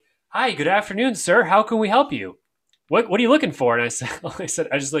Hi, good afternoon, sir. How can we help you? What are you looking for? And I said,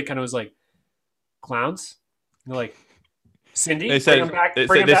 I just like kind of was like, clowns? And they're like, They Cindy, bring them said back, they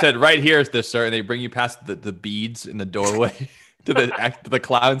bring said them they back. said right here is this, sir, and they bring you past the beads in the doorway to the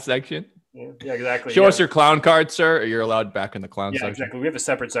clown section. Yeah, exactly. Show Yeah, us your clown card, sir, or you're allowed back in the clown yeah, section. exactly. We have a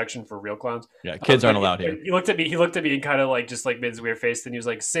separate section for real clowns. Yeah, kids But aren't allowed here. he looked at me. He looked at me and kind of like just like made his weird face. Then he was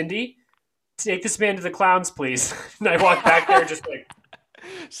like, Cindy, take this man to the clowns, please. And I walked back there, just like,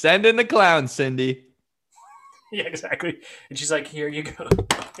 Send in the clown, Cindy. yeah, exactly. And she's like, here you go.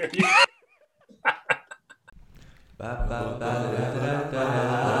 Here you go.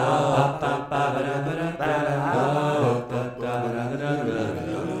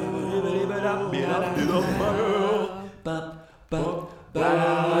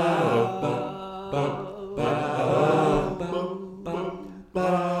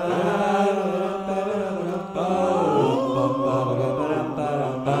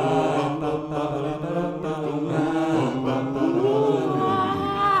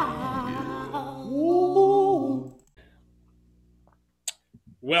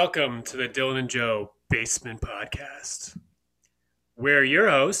 Welcome to the Dylan and Joe Basement Podcast. We're your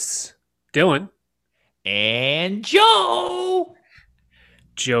hosts, Dylan, And Joe.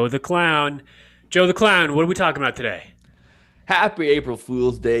 Joe the Clown. Joe the Clown, what are we talking about today? Happy April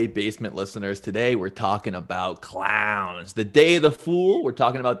Fool's Day, basement listeners. Today we're talking about clowns. The day of the fool. We're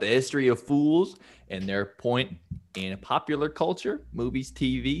talking about the history of fools and their point in popular culture, movies,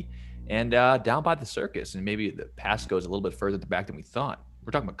 TV, and down by the circus. And maybe the past goes a little bit further back than we thought.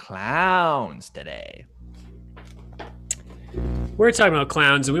 We're talking about clowns today. We're talking about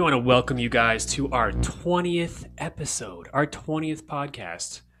clowns, and we want to welcome you guys to our 20th episode, our 20th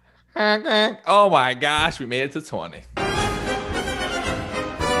podcast. Oh my gosh, we made it to 20.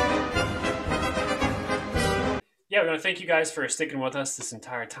 Yeah, we want to thank you guys for sticking with us this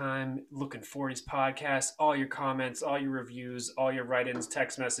entire time. Looking forward to this podcast, all your comments, all your reviews, all your write-ins,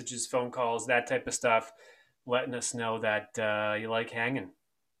 text messages, phone calls, that type of stuff, letting us know that you like hanging.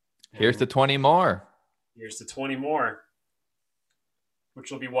 Here's And to 20 more. here's to 20 more,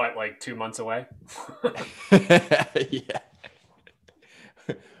 which will be what, like 2 months away? Yeah.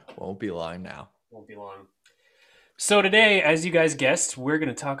 Won't be long now. Won't be long. So today, as you guys guessed, we're going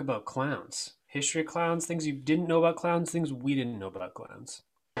to talk about clowns. History of clowns, things you didn't know about clowns, things we didn't know about clowns.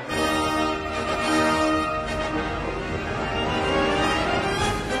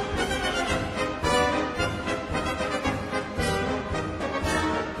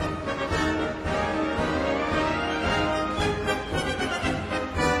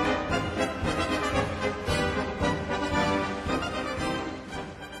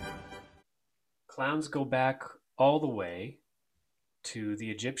 Clowns go back all the way to the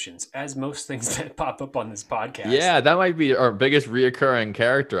Egyptians, as most things that pop up on this podcast. Yeah, that might be our biggest reoccurring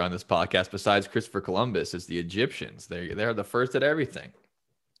character on this podcast besides Christopher Columbus is the Egyptians. They're the first at everything.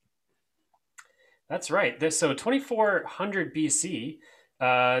 That's right. So 2400 BC,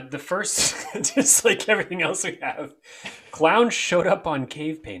 the first, just like everything else we have, clowns showed up on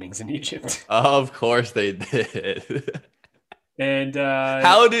cave paintings in Egypt. Of course they did. And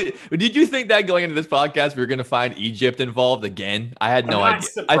How did you think that going into this podcast we were going to find Egypt involved again? I had I'm no not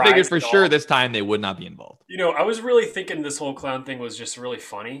idea. I figured surprised for at sure all. this time they would not be involved. I was really thinking this whole clown thing was just really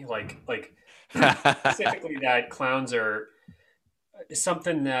funny. Like specifically that clowns are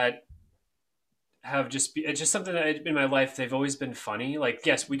something that have just be it's just something that in my life they've always been funny. Like,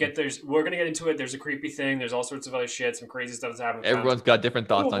 yes, we're gonna get into it. There's a creepy thing. There's all sorts of other shit. Some crazy stuff that's happening with clowns. Everyone's got different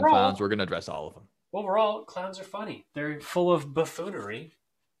But thoughts on clowns. We're going to address all of them. overall, clowns are funny. They're full of buffoonery,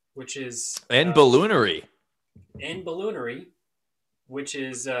 which is And balloonery. and balloonery, which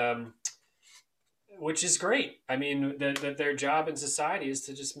is great. I mean, their job in society is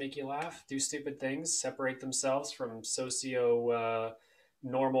to just make you laugh, do stupid things, separate themselves from socio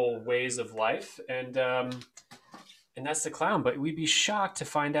normal ways of life, and that's the clown. But we'd be shocked to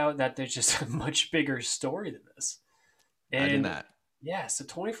find out that there's just a much bigger story than this. Imagine And that. yeah, so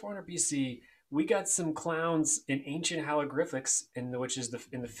 2400 BC, we got some clowns in ancient hieroglyphics, which is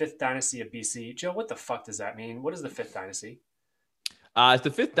in the fifth dynasty of BC. Joe, what the fuck does that mean? What is the fifth dynasty? The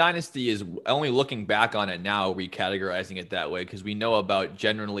fifth dynasty is only looking back on it now, recategorizing it that way, because we know about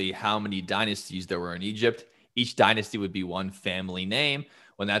generally how many dynasties there were in Egypt. Each dynasty would be one family name.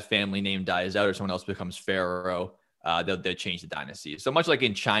 When that family name dies out or someone else becomes pharaoh, they'll change the dynasty. So much like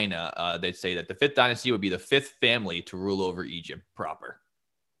in China, they'd say that the fifth dynasty would be the fifth family to rule over Egypt proper.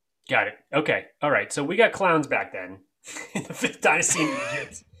 Got it. Okay. All right. So we got clowns back then in the fifth dynasty in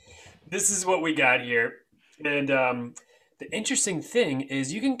Egypt. This is what we got here. And the interesting thing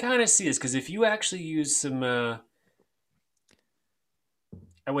is you can kind of see this because if you actually use some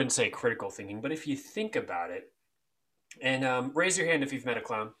I wouldn't say critical thinking, but if you think about it, and raise your hand if you've met a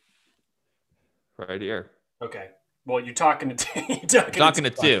clown. Right here. Okay. Well, you're talking to you're I'm talking to talking two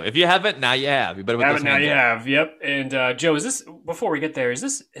to buds. two. If you haven't, now you have. You better put those Haven't now hands you up. have. Yep. And Joe, is this before we get there? Is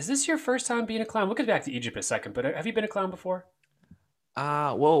this your first time being a clown? We'll get back to Egypt in a second, but have you been a clown before?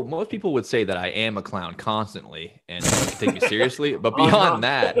 Well, most people would say that I am a clown constantly and no one can take me seriously. But Uh beyond huh.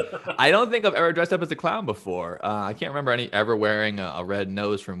 that, I don't think I've ever dressed up as a clown before. I can't remember any ever wearing a red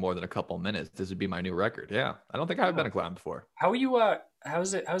nose for more than a couple minutes. This would be my new record. Yeah, I don't think I've been a Wow. clown before. How are you?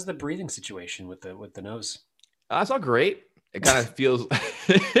 How's it? How's the breathing situation with the nose? It's not great. It kind of feels, You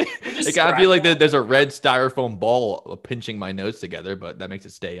it just kind of scratch feel like that. there's a red styrofoam ball pinching my nose together, but that makes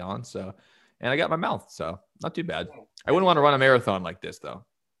it stay on. So, and I got my mouth, so not too bad. I I wouldn't think want to run a marathon like this though.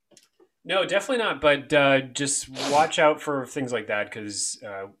 no, definitely not. But just watch out for things like that because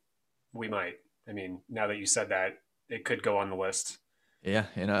we might. I mean, now that you said that, it could go on the list. Yeah,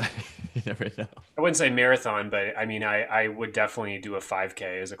 you never know. I wouldn't say marathon, but I mean, I would definitely do a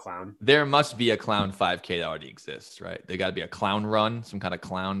 5K as a clown. There must be a clown 5K that already exists, right? They got to be a clown run, some kind of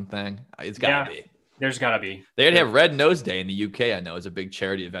clown thing. It's got to Yeah, be. there's got to be. They already have Red Nose Day in the UK. I know it's a big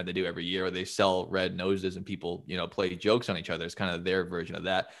charity event they do every year where they sell red noses and people, play jokes on each other. It's kind of their version of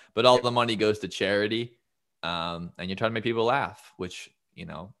that. But all Yep. the money goes to charity, and you're trying to make people laugh, which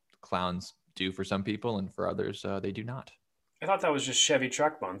clowns do for some people, and for others, they do not. I thought that was just Chevy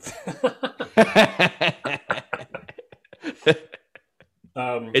Truck Month.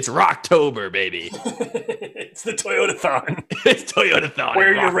 um, It's Rocktober, baby. it's the Toyotathon. It's Toyotathon in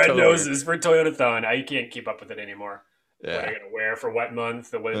Wear your red Rocktober. noses for Toyotathon. I can't keep up with it anymore. What are Yeah. you gonna wear for what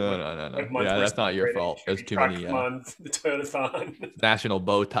month? The No, no, no, no. what month Yeah, we're that's not your celebrating? fault. There's Chevy too Truck many Month, the Toyotathon, National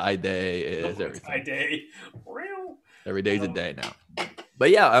Bow Tie Day the is Tie everything. Day. Every day's a Um, day now. But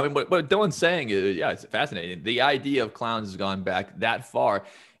yeah, I mean, what Dylan's saying is, yeah, it's fascinating. The idea of clowns has gone back that far.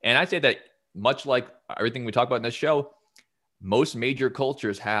 And I'd say that much like everything we talk about in this show, most major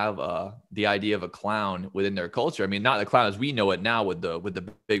cultures have the idea of a clown within their culture. I mean, not the clown as we know it now with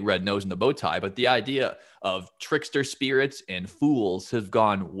the big red nose and the bow tie, but the idea of trickster spirits and fools has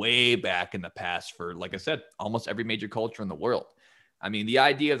gone way back in the past for, like I said, almost every major culture in the world. I mean, the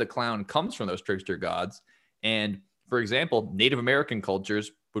idea of the clown comes from those trickster gods. And for example, Native American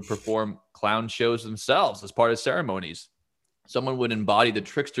cultures would perform clown shows themselves as part of ceremonies. Someone would embody the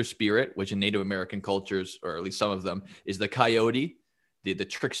trickster spirit, which in Native American cultures, or at least some of them, is the coyote, the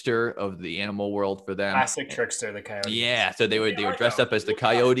trickster of the animal world for them. Classic trickster, the coyote. Yeah, so they They would are dress though. up as the Look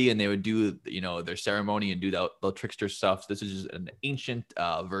at coyote and they would do their ceremony and do the trickster stuff. This is just an ancient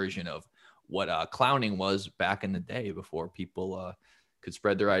version of what clowning was back in the day before people could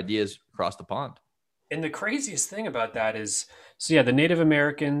spread their ideas across the pond. And the craziest thing about that is, so yeah, the Native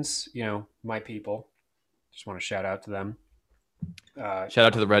Americans, my people. Just want to shout out to them. Uh, Shout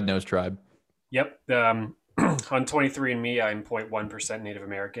out to the Red Nose Tribe. yep. On 23andMe, I'm 0.1% Native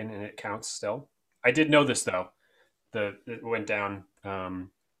American, and it counts still. I did know this though. It went down.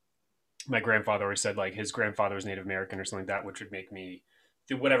 My grandfather always said like his grandfather was Native American or something like that, which would make me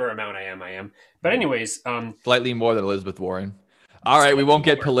do whatever amount I am. I am. But anyways, Slightly more than Elizabeth Warren. All right, we won't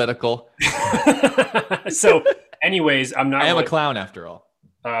get political. so anyways, I'm not I am a really. clown after all.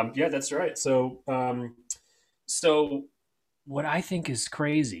 Yeah, that's right. So what I think is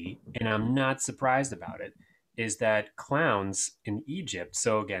crazy, and I'm not surprised about it, is that clowns in Egypt,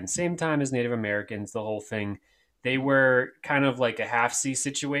 so again, same time as Native Americans, the whole thing, they were kind of like a half C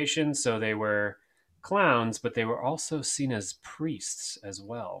situation. So they were clowns, but they were also seen as priests as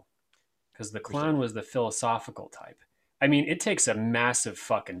well, because the Interesting. clown was the philosophical type. I mean, it takes a massive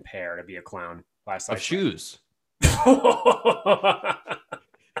fucking pair to be a clown, last I Of shoes. checked.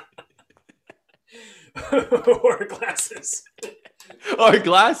 Or glasses. Or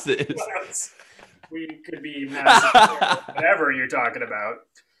glasses. What else? We could be massive, whatever you're talking about.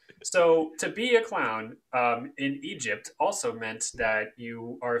 So to be a clown in Egypt also meant that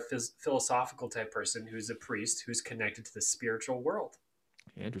you are a philosophical type person who's a priest who's connected to the spiritual world.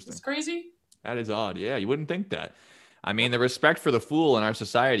 That's Interesting. crazy. That is odd. Yeah, you wouldn't think that. I mean, the respect for the fool in our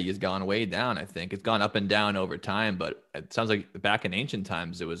society has gone way down, I think. It's gone up and down over time, but it sounds like back in ancient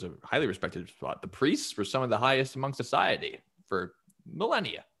times, it was a highly respected spot. The priests were some of the highest among society for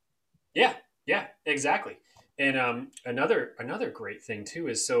millennia. Yeah, yeah, exactly. And another great thing too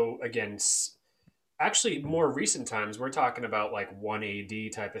is so again, actually more recent times we're talking about like 1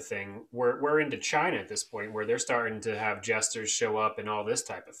 AD type of thing. We're into China at this point where they're starting to have jesters show up and all this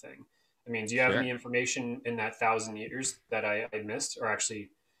type of thing. I mean, do you have Sure. any information in that 1,000 years that I missed, or actually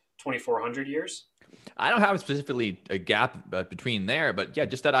 2,400 years? I don't have specifically a gap between there, but yeah,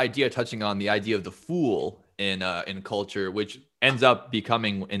 just that idea touching on the idea of the fool in culture, which ends up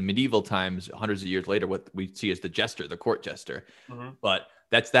becoming in medieval times, hundreds of years later, what we see as the jester, the court jester. Mhm. But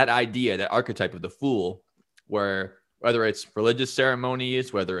that's that idea, that archetype of the fool, where whether it's religious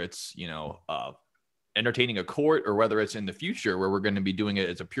ceremonies, whether it's entertaining a court, or whether it's in the future where we're going to be doing it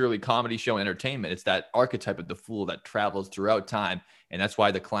as a purely comedy show entertainment, it's that archetype of the fool that travels throughout time, and that's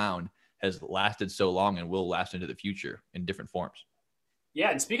why the clown has lasted so long and will last into the future in different forms.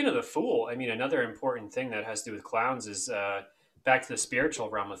 Yeah, and speaking of the fool, I mean, another important thing that has to do with clowns is back to the spiritual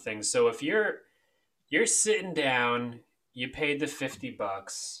realm of things. So if you're sitting down, you paid the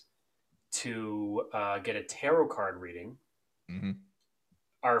 $50 to get a tarot card reading. Mm-hmm.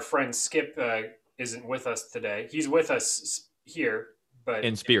 Our friend Skip isn't with us today. He's with us here, but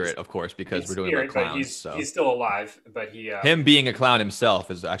In spirit, of course, in because we're doing about spirit, but clowns. So he's still alive. But he him being a clown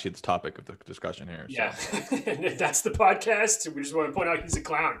himself is actually the topic of the discussion here. So. yeah, that's the podcast. We just want to point out he's a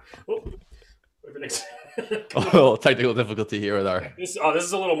clown. Oh, everything's Oh, technical difficulty here with our. this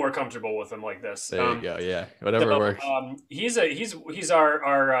is a little more comfortable with him like this. There you go. Yeah, whatever So, works. he's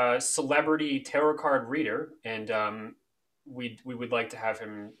our celebrity tarot card reader, and we would like to have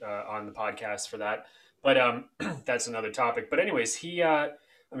him on the podcast for that. But that's another topic. But anyways,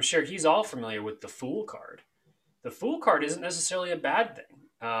 I'm sure he's all familiar with the Fool card. The Fool card isn't necessarily a bad thing.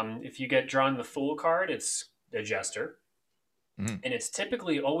 If you get drawn the Fool card, it's a jester, Mm-hmm. and it's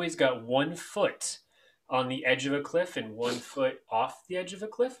typically always got 1 foot on the edge of a cliff and 1 foot off the edge of a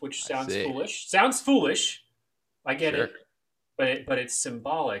cliff, which I sounds see. foolish. Sounds foolish. I get Sure. it, but it's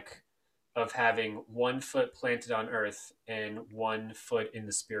symbolic of having 1 foot planted on earth and 1 foot in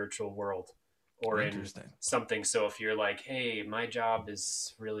the spiritual world or in Interesting. something. So if you're like, hey, my job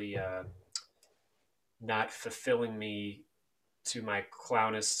is really not fulfilling me to my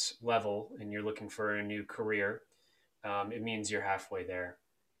clownist level and you're looking for a new career, it means you're halfway there.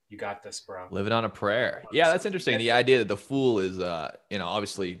 You got this, bro. Living on a prayer. Yeah, that's interesting. The idea that the fool is,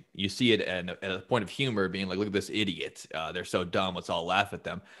 obviously you see it at a point of humor, being like, look at this idiot. They're so dumb. Let's all laugh at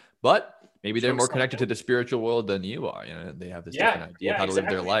them. But maybe they're more connected to the spiritual world than you are. They have this different idea of how to live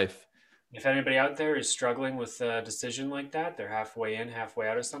their life. If anybody out there is struggling with a decision like that, they're halfway in, halfway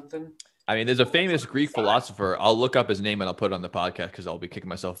out of something. I mean, there's a famous Greek philosopher. I'll look up his name and I'll put it on the podcast because I'll be kicking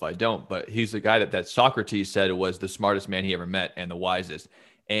myself if I don't. But he's the guy that Socrates said was the smartest man he ever met and the wisest.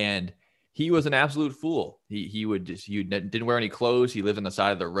 And he was an absolute fool. He didn't wear any clothes. He lived on the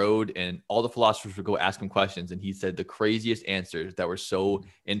side of the road, and all the philosophers would go ask him questions, and he said the craziest answers that were so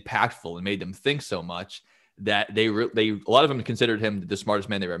impactful and made them think so much that they a lot of them considered him the smartest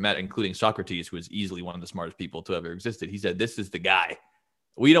man they ever met, including Socrates, who was easily one of the smartest people to ever existed. He said, "This is the guy."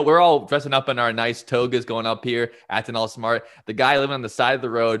 We're all dressing up in our nice togas, going up here, acting all smart. The guy living on the side of the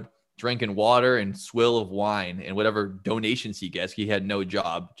road, drinking water and swill of wine and whatever donations he gets. He had no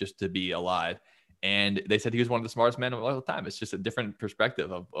job just to be alive. And they said he was one of the smartest men of all time. It's just a different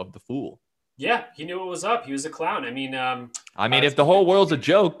perspective of the fool. Yeah, he knew what was up. He was a clown. I mean, if the whole world's a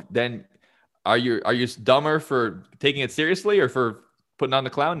joke, then are you dumber for taking it seriously or for putting on the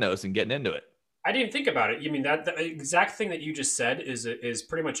clown nose and getting into it? I didn't think about it. You mean that the exact thing that you just said is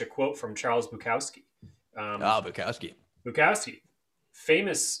pretty much a quote from Charles Bukowski. Bukowski. Bukowski,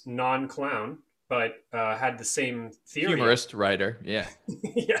 famous non-clown, but had the same theory. Humorist, writer, yeah.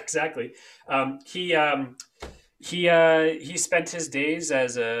 Yeah, exactly. He spent his days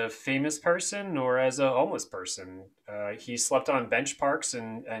as a famous person or as a homeless person. He slept on bench parks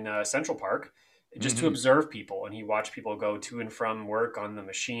in Central Park just to observe people, and he watched people go to and from work on the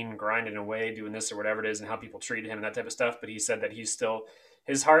machine, grinding away, doing this or whatever it is, and how people treated him and that type of stuff. But he said that he's still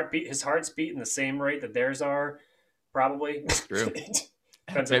his heart's beating the same rate that theirs are, probably. True.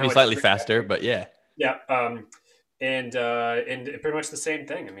 Maybe slightly faster, but yeah. Yeah. And pretty much the same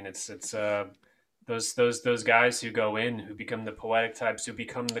thing. I mean, it's those guys who go in, who become the poetic types, who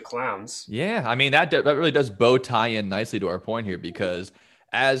become the clowns. Yeah, I mean that really does bow tie in nicely to our point here, because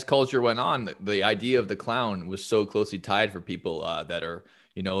as culture went on, the idea of the clown was so closely tied for people that are,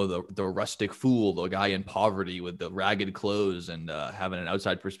 the rustic fool, the guy in poverty with the ragged clothes and having an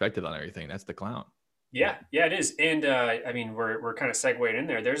outside perspective on everything. That's the clown. Yeah, it is. And I mean, we're kind of segueing in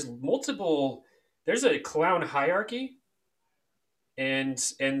there. There's a clown hierarchy, and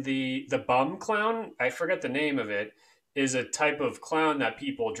the bum clown, I forget the name of it, is a type of clown that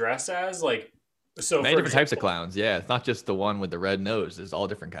people dress as. Like, so many different types of clowns. Yeah, it's not just the one with the red nose. There's all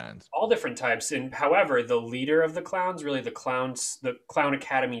different kinds. All different types. And however, the leader of the clowns, really the Clown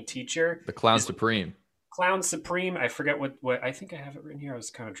Academy teacher, the Clown Supreme. Clown Supreme. I forget what I think I have it written here. I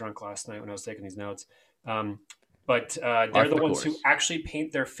was kind of drunk last night when I was taking these notes. But they're the ones who actually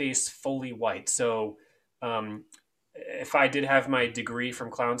paint their face fully white. So if I did have my degree from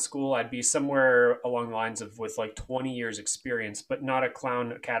clown school, I'd be somewhere along the lines of with like 20 years experience, but not a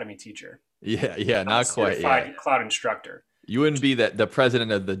clown academy teacher. Yeah, yeah, I'm a not quite yet. certified clown instructor. You wouldn't be the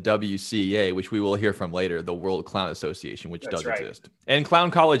president of the WCA, which we will hear from later, the World Clown Association, which That's does right. exist. And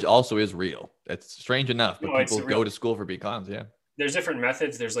clown college also is real. That's strange enough, but No, it's people a go real. to school for be clowns. Yeah. There's different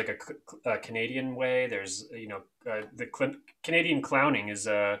methods. There's like a Canadian way. There's the Canadian clowning is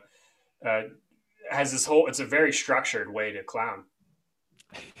uh, has this whole. It's a very structured way to clown.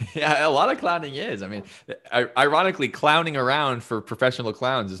 Yeah, a lot of clowning is. I mean, ironically, clowning around for professional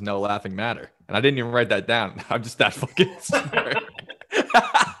clowns is no laughing matter. And I didn't even write that down. I'm just that fucking smart.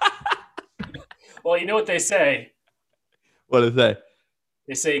 Well, you know what they say. What is that?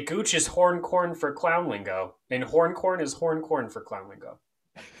 They say gooch is horn corn for clown lingo, and horn corn is horn corn for clown lingo.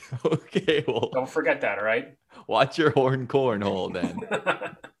 Okay, well, Don't forget that, all right? watch your horn cornhole then.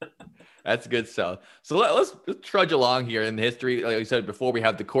 That's good stuff. So let's trudge along here in the history. Like I said before, we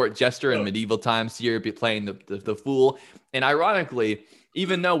have the court jester in medieval times here playing the fool. And ironically,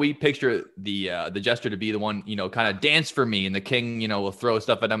 even though we picture the jester to be the one, kind of dance for me, and the king, will throw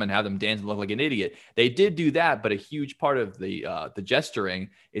stuff at them and have them dance and look like an idiot. They did do that, but a huge part of the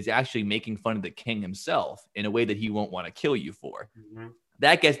gesturing is actually making fun of the king himself in a way that he won't want to kill you for. Mm-hmm.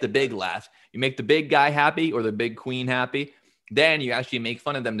 That gets the big laughs. You make the big guy happy or the big queen happy, then you actually make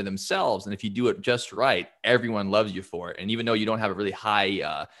fun of them to themselves. And if you do it just right, everyone loves you for it. And even though you don't have a really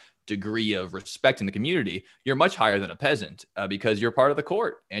high degree of respect in the community, you're much higher than a peasant because you're part of the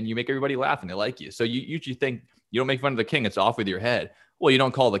court and you make everybody laugh and they like you. So you usually think you don't make fun of the king, it's off with your head. Well, you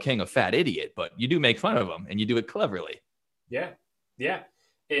don't call the king a fat idiot, but you do make fun of him and you do it cleverly. Yeah, yeah.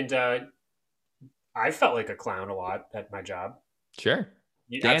 And I felt like a clown a lot at my job. Sure.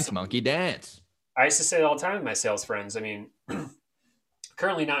 You, Dance, absolutely. monkey, dance. I used to say it all the time with my sales friends. I mean,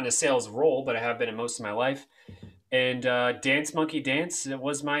 currently not in a sales role, but I have been in most of my life. And dance monkey dance it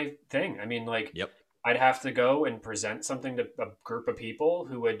was my thing. I mean, like Yep. I'd have to go and present something to a group of people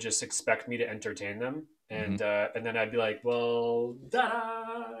who would just expect me to entertain them, Mm-hmm. and then I'd be like, "Well, da,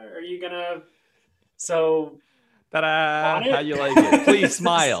 are you gonna so Ta-da! on How it? you like it? Please Is this,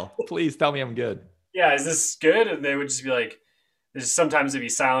 smile. Please tell me I'm good. yeah, is this good?" And they would just be like, "There's sometimes it'd be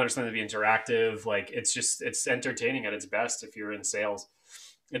silent or something to be interactive. Like it's entertaining at its best if you're in sales."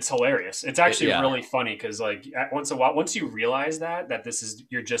 It's hilarious. It's actually Yeah, really funny because like once a while, once you realize that this is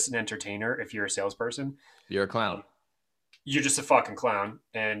you're just an entertainer if you're a salesperson, you're a clown. you're just a fucking clown,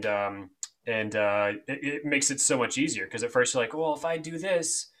 and it makes it so much easier because at first you're like, well, if I do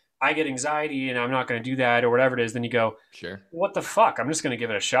this, I get anxiety and I'm not going to do that or whatever it is. Then you go, Sure. what the fuck? I'm just going to give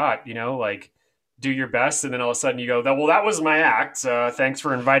it a shot. Like do your best, and then all of a sudden you go, well, that was my act. Thanks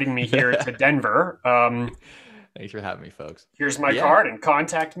for inviting me here to Denver. Thanks for having me, folks. Here's my Yeah. card and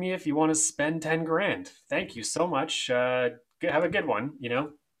contact me if you want to spend 10 grand. Thank you so much. Have a good one. Yeah,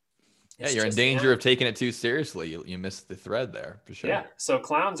 It's you're in just, danger of taking it too seriously. You missed the thread there for sure. yeah. So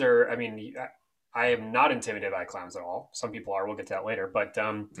clowns are, I mean, I am not intimidated by clowns at all. Some people are, we'll get to that later,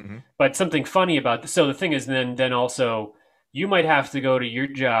 Hmm. but something funny about this. So the thing is then also you might have to go to your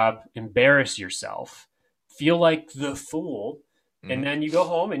job, embarrass yourself, feel like the fool, Hmm. and then you go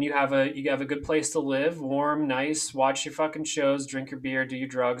home and you have a good place to live, warm, nice, watch your fucking shows, drink your beer, do your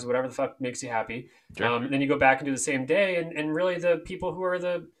drugs, whatever the fuck makes you happy. Sure. And then you go back and do the same day, and really the people who are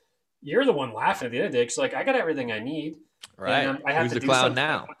you're the one laughing at the end of the day because like I got everything I need, and Right. I have Who's to the do clown something I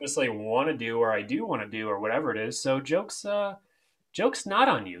now? don't necessarily want to do or I do want to do or whatever it is. So jokes not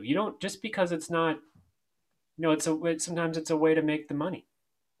on you. You don't just because it's not. Sometimes it's a way to make the money,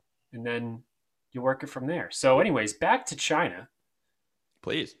 and then you work it from there. So, anyways, back to China.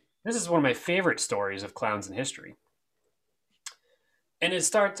 Please. This is one of my favorite stories of clowns in history. And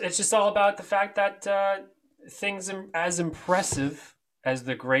it's just all about the fact that things as impressive as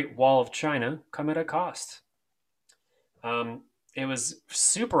the Great Wall of China come at a cost. It was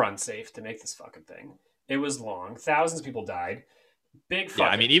super unsafe to make this fucking thing. It was long. Thousands of people died. Big Yeah, I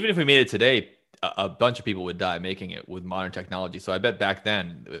fucking. mean, even if we made it today, a bunch of people would die making it with modern technology. So I bet back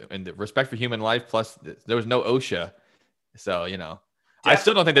then, and the respect for human life, plus there was no OSHA. So, I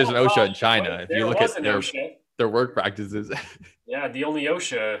still don't think there's an OSHA in China. If you There look was at an their OSHA. their work practices. Yeah, the only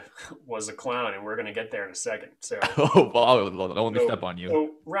OSHA was a clown, and we're going to get there in a second. Oh, well, don't let me step on you.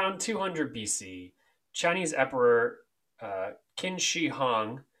 So around 200 BC, Chinese Emperor Qin Shi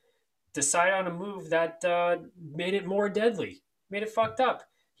Huang decided on a move that made it more deadly, made it fucked up.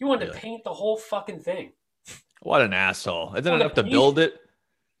 He wanted to Really? paint the whole fucking thing. What an asshole. He Isn't it wanted enough to to paint. build it?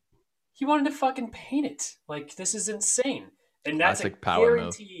 He wanted to fucking paint it. Like this is insane, and that's a Classic power move.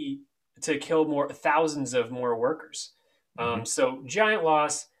 guarantee to kill more thousands of more workers. Hmm. So giant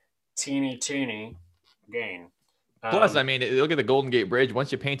loss, teeny gain. Plus, I mean, look at the Golden Gate Bridge.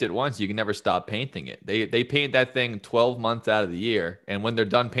 Once you paint it once, you can never stop painting it. They paint that thing 12 months out of the year, and when they're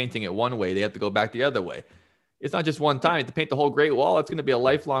done painting it one way, they have to go back the other way. It's not just one time to paint the whole Great Wall. It's going to be a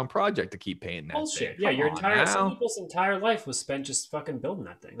lifelong project to keep painting that thing. Bullshit. Yeah, Come on some now. people's entire life was spent just fucking building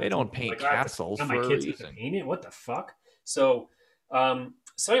that thing. They That's don't paint like I have to castles now my for a kids have to reason. paint it. What the fuck? So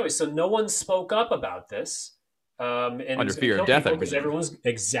anyway, so no one spoke up about this. And it Under was going to fear kill of death, people I because presume. everyone's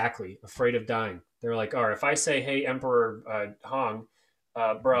exactly afraid of dying. They're like, all right, if I say, hey, Emperor Hong,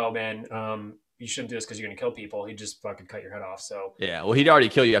 bro, man, you shouldn't do this because you're going to kill people. He'd just fucking cut your head off. So Yeah, well, he'd already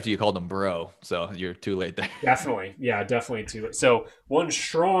kill you after you called him bro, so you're too late there. definitely, yeah, definitely too. So one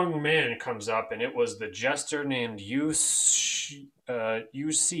strong man comes up, and it was the jester named UC.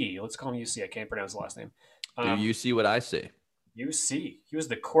 Let's call him UC. I can't pronounce the last name. Do you see what I see? UC. He was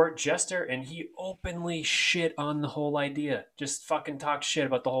the court jester, and he openly shit on the whole idea. Just fucking talk shit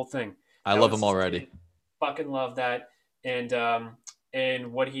about the whole thing. I That love was him his already. thing. Fucking love that. And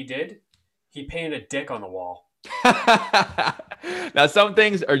what he did, he painted a dick on the wall. Now, some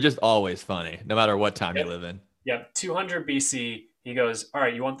things are just always funny, no matter what time Yep. you live in. Yep. 200 BC. He goes, all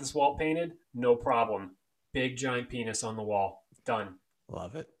right, you want this wall painted? No problem. Big giant penis on the wall. Done.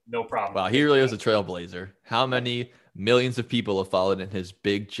 Love it. No problem. Wow, he really was a trailblazer. How many millions of people have followed in his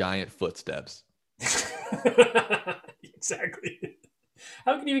big, giant footsteps? Exactly.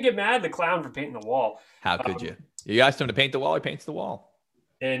 How can you even get mad at the clown for painting the wall? How could you? You asked him to paint the wall, he paints the wall.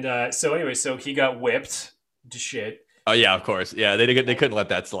 And so anyway, so he got whipped to shit. Oh, yeah, of course. Yeah, they couldn't let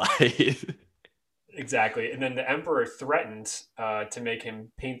that slide. Exactly. And then the emperor threatened to make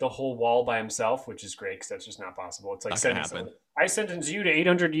him paint the whole wall by himself, which is great because that's just not possible. It's like Not gonna happen. I sentence you to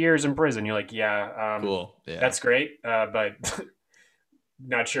 800 years in prison. You're like, yeah, Cool. Yeah. that's great, but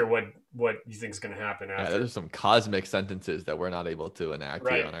not sure what you think is going to happen after. Yeah, there's some cosmic sentences that we're not able to enact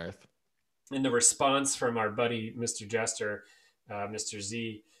here on Earth. And the response from our buddy, Mr. Jester, Mr.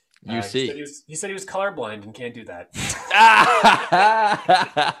 Z, UC. he said he was colorblind and can't do that.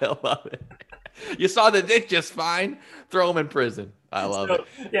 I love it. You saw the dick just fine. Throw him in prison. I love it.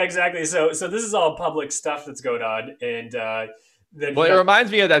 Yeah, exactly. So this is all public stuff that's going on, and then it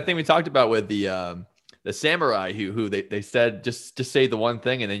reminds me of that thing we talked about with the samurai who they said just say the one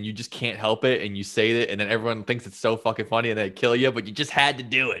thing and then you just can't help it and you say it and then everyone thinks it's so fucking funny and they kill you, but you just had to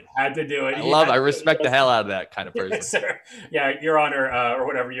do it. I respect the hell out of that kind of person. Yes, sir. Yeah, Your Honor, or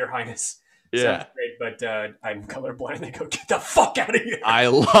whatever, Your Highness. Yeah. Great, but I'm colorblind. They go, get the fuck out of here. I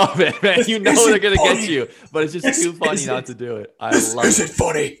love it, man. You know they're going to get you, but it's just too funny not to do it. I love it. Is it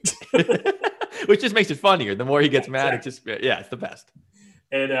funny? Which just makes it funnier. The more he gets mad, it's just, it's the best.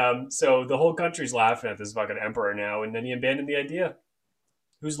 And so the whole country's laughing at this fucking emperor now, and then he abandoned the idea.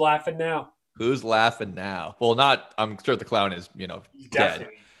 Who's laughing now? Who's laughing now? Well, I'm sure the clown is, Definitely. dead.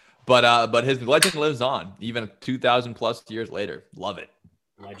 But his legend lives on, even 2,000 plus years later. Love it.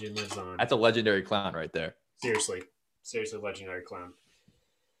 Legend lives on. That's a legendary clown right there. Seriously, legendary clown.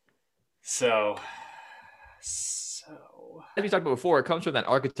 So as we talked about before, it comes from that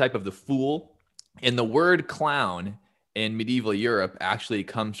archetype of the fool, and the word clown in medieval Europe actually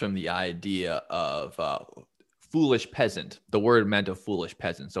comes from the idea of foolish peasant. The word meant a foolish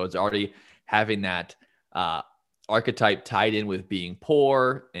peasant, so it's already having that archetype tied in with being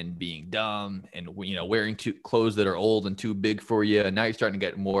poor and being dumb and wearing clothes that are old and too big for you. And now you're starting to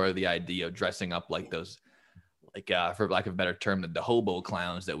get more of the idea of dressing up like those, for lack of a better term, the hobo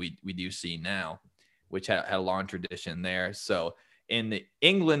clowns that we do see now, which had a long tradition there. So in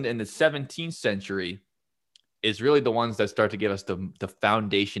England in the 17th century is really the ones that start to give us the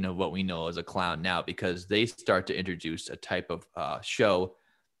foundation of what we know as a clown now, because they start to introduce a type of show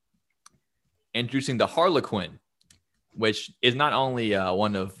introducing the Harlequin, which is not only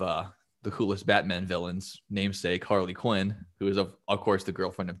one of the coolest Batman villains, namesake Harley Quinn, who is, of course, the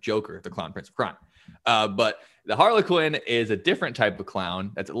girlfriend of Joker, the clown prince of crime. But the Harlequin is a different type of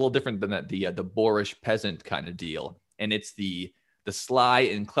clown that's a little different than the boorish peasant kind of deal. And it's the sly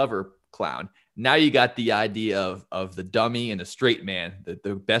and clever clown. Now you got the idea of the dummy and the straight man.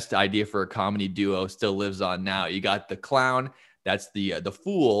 The best idea for a comedy duo still lives on now. You got the clown that's the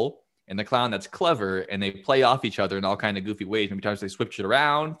fool, and the clown that's clever, and they play off each other in all kind of goofy ways. Maybe times they switch it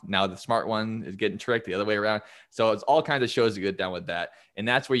around. Now the smart one is getting tricked the other way around. So it's all kinds of shows that get down with that. And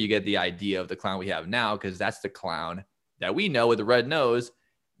that's where you get the idea of the clown we have now, because that's the clown that we know with the red nose.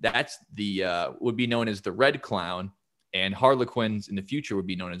 That's the would be known as the red clown, and Harlequins in the future would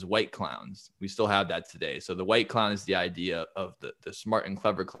be known as white clowns. We still have that today. So the white clown is the idea of the smart and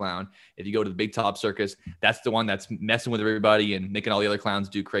clever clown. If you go to the Big Top Circus, that's the one that's messing with everybody and making all the other clowns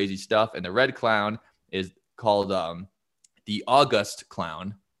do crazy stuff. And the red clown is called the August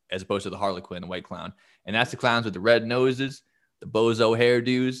clown, as opposed to the Harlequin, the white clown. And that's the clowns with the red noses, the bozo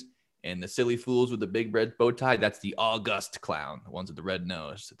hairdos, and the silly fools with the big red bow tie. That's the august clown, the ones with the red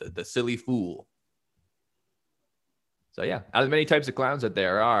nose, the silly fool. So yeah, out of the many types of clowns that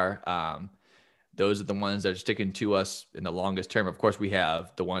there are, those are the ones that are sticking to us in the longest term. Of course, we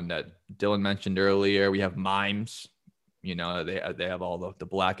have the one that Dylan mentioned earlier. We have mimes. You know, they have all the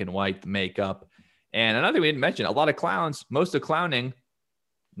black and white, the makeup. And another thing we didn't mention, a lot of clowns, most of clowning,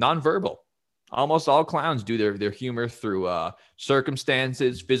 nonverbal. Almost all clowns do their humor through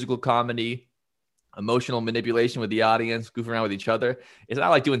circumstances, physical comedy, emotional manipulation with the audience, goofing around with each other. It's not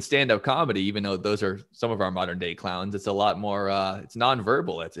like doing stand-up comedy, even though those are some of our modern day clowns. It's a lot more, it's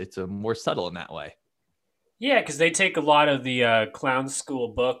nonverbal. It's a more subtle in that way. Yeah, because they take a lot of the clown school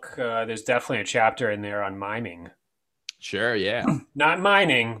book. There's definitely a chapter in there on miming. Sure, yeah. Not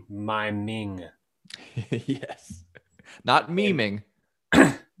mining, miming. Yes. Not memeing,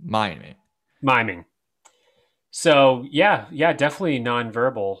 miming. Miming. So yeah, definitely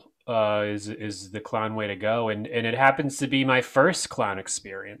nonverbal is the clown way to go, and it happens to be my first clown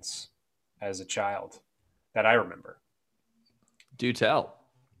experience as a child that I remember. Do tell.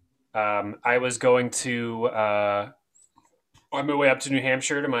 I was going to on my way up to New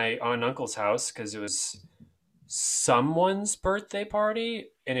Hampshire to my aunt and uncle's house because it was someone's birthday party,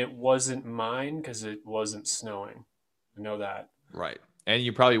 and it wasn't mine because it wasn't snowing. I know that. Right. And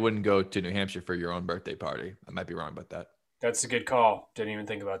you probably wouldn't go to New Hampshire for your own birthday party. I might be wrong about that. That's a good call. Didn't even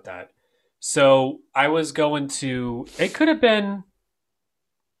think about that. So I was going to. It could have been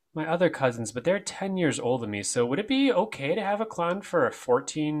my other cousins, but they're 10 years older than me. So would it be okay to have a clown for a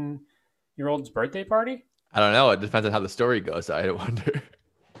 14-year-old's birthday party? I don't know. It depends on how the story goes. I wonder.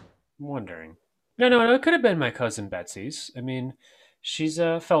 I'm wondering. No. It could have been my cousin Betsy's. I mean, she's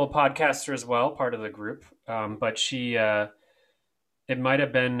a fellow podcaster as well, part of the group. But it might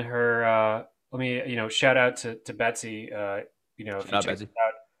have been her. Let me, shout out to Betsy. If Shut you up, check Betsy. it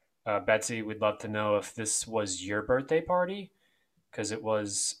out, Betsy, we'd love to know if this was your birthday party because it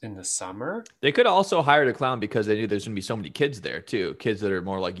was in the summer. They could have also hired a clown because they knew there's going to be so many kids there too. Kids that are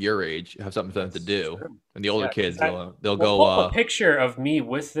more like your age have something for them to That's do. true. And the older Yeah, kids, they'll we'll go. pull up a picture of me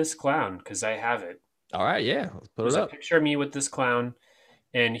with this clown because I have it. All right, yeah, let's put There's it a up. picture of me with this clown,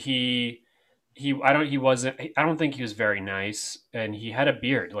 and I don't think he was very nice, and he had a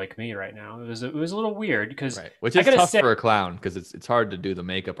beard like me right now. It was a little weird because Right, which I is gotta tough say, for a clown because it's hard to do the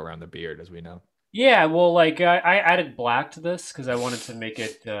makeup around the beard, as we know. yeah, well, like I added black to this because I wanted to make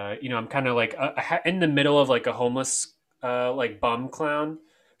it, I'm kind of like in the middle of like a homeless, like bum clown,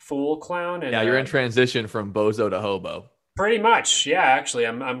 fool clown, and Yeah, you're in transition from bozo to hobo. pretty much, yeah. Actually,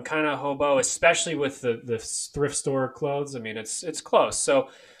 I'm kind of hobo, especially with the thrift store clothes. I mean, it's close. So,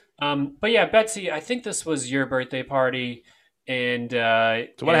 but yeah, Betsy, I think this was your birthday party, and So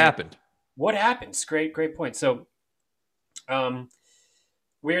what happened? what happens? Great point. So, um,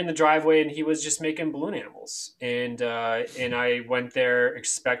 we're in the driveway, and he was just making balloon animals, and I went there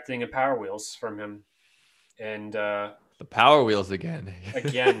expecting a Power Wheels from him, and The Power Wheels again.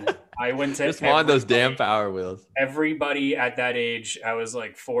 again, I went to Just wanted those damn Power Wheels. everybody at that age. I was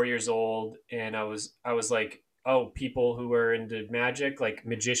like 4 years old, and I was like, oh, people who were into magic, like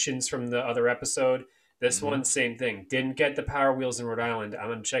magicians from the other episode. This Mm-hmm. one, same thing. Didn't get the Power Wheels in Rhode Island. I'm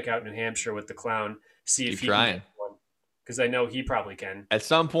gonna check out New Hampshire with the clown, see Keep if he can get trying. one, because I know he probably can. At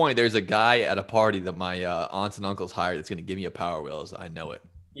some point, there's a guy at a party that my aunts and uncles hired that's going to give me a Power Wheels. I know it.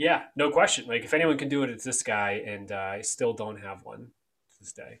 Yeah, no question. Like if anyone can do it, it's this guy, and I still don't have one to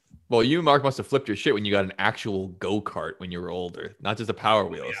this day. Well, you, Mark, must have flipped your shit when you got an actual go kart when you were older, not just a Power Oh,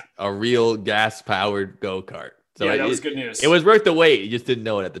 Wheels, yeah, a real gas powered go kart. So yeah, that was good news. it was worth the wait. You just didn't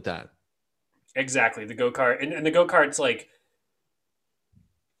know it at the time. Exactly, the go kart, and the go kart's like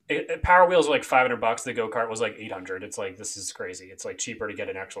Power Wheels were like $500. The go kart was like 800. It's like this is crazy. It's like cheaper to get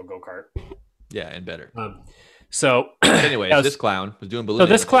an actual go kart. Yeah, and better. So, But anyways, that this was, clown was doing so balloon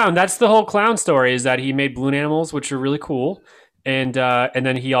this animals. clown, that's the whole clown story, is that he made balloon animals, which are really cool, and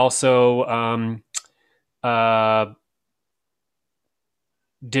then he also uh,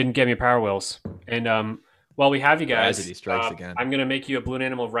 didn't get me Power Wheels. And while we have you guys, Tragedy strikes again. I'm gonna make you a balloon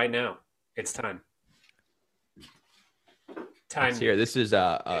animal right now. It's time. Let's hear. This is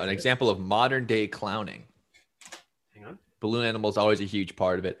an example of modern day clowning. Hang on. Balloon animals always a huge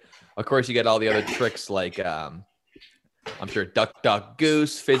part of it. Of course, you get all the other tricks like I'm sure Duck Duck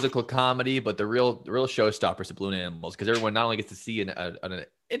Goose, physical comedy, but the real showstoppers of balloon animals because everyone not only gets to see an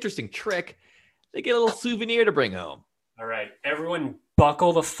interesting trick, they get a little souvenir to bring home. All right, everyone,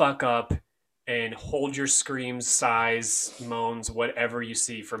 buckle the fuck up and hold your screams, sighs, moans, whatever you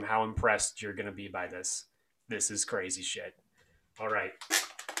see from how impressed you're gonna be by this. This is crazy shit. All right.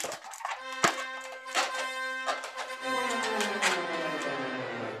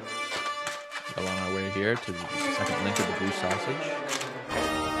 Well, on our way here to the second link of the blue sausage.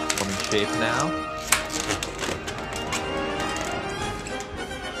 Forming shape now.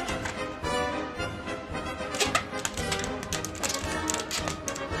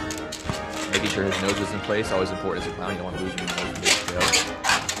 Making sure his nose is in place, always important as a clown. You don't want to lose your nose in this show.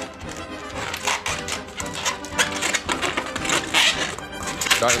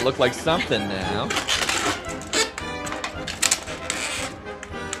 Starting to look like something now.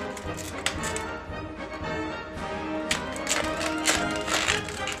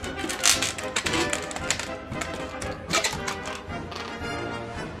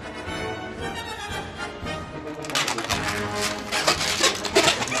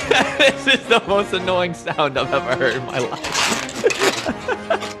 This is the most annoying sound I've ever heard in my life.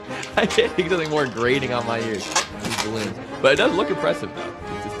 I can't think of something more grating on my ears. These balloons. But it does look impressive, though.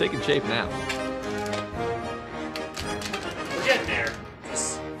 It's taking shape now. We're getting there.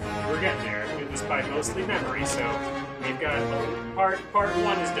 We're getting there. We did this by mostly memory, so we've got part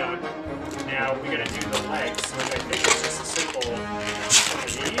one is done. Now we gotta do the legs, which I think is just a simple one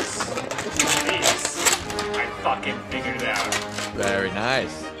of these. I fucking figured it out. Very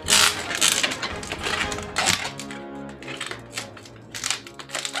nice.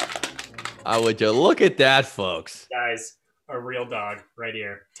 Would you look at that, folks? Guys, a real dog right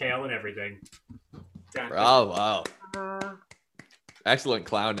here. Tail and everything. Oh, wow. Excellent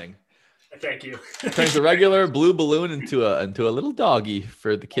clowning. Thank you. Turns a regular blue balloon into a little doggy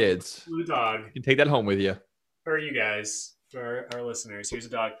for the kids. Blue dog. You can take that home with you. For you guys, for our listeners. Here's a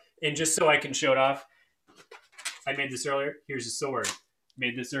dog. And just so I can show it off, I made this earlier. Here's a sword.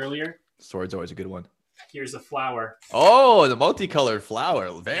 Made this earlier. Sword's always a good one. Here's a flower. Oh, the multicolored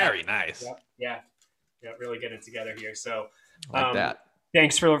flower. Very nice. Yeah. Really getting it together here. So, like that.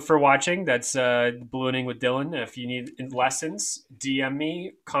 Thanks for watching. That's Ballooning with Dylan. If you need lessons, DM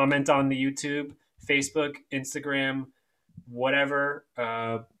me. Comment on the YouTube, Facebook, Instagram, whatever.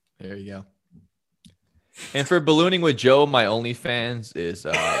 There you go. And for Ballooning with Joe, my OnlyFans is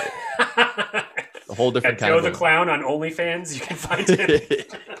a whole different kind Joe of the Clown on OnlyFans. You can find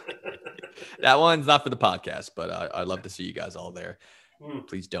it. That one's not for the podcast, but I'd love to see you guys all there.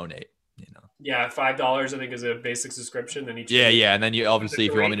 Please donate. Yeah, $5 I think is a basic subscription. Then each and then you obviously,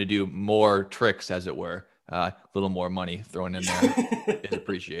 if you want me to do more tricks, as it were, a little more money thrown in there is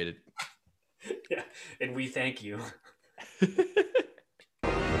appreciated. Yeah, and we thank you.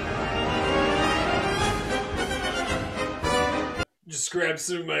 Just grab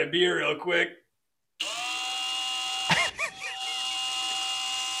some of my beer real quick.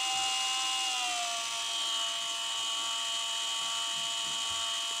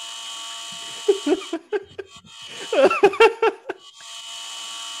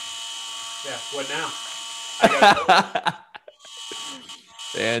 Yeah, what now?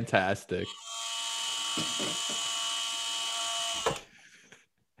 Fantastic.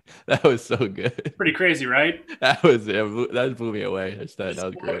 That was so good. Pretty crazy, right? That blew me away. That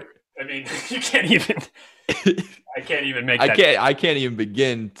was great. I mean, you can't even. I can't even make. I can't even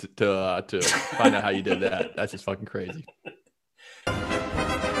begin to find out how you did that. That's just fucking crazy.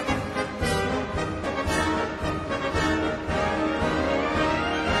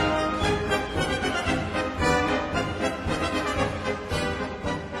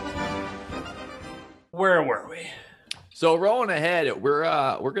 Where were we? So rolling ahead, we're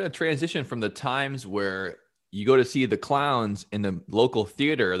gonna transition from the times where you go to see the clowns in the local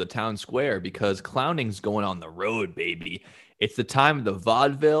theater or the town square, because clowning's going on the road, baby. It's the time of the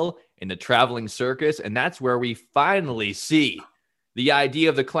vaudeville and the traveling circus, and that's where we finally see the idea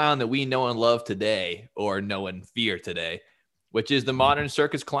of the clown that we know and love today, or know and fear today, which is the modern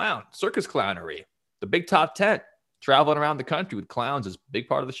circus clownery. The big top tent, traveling around the country with clowns is a big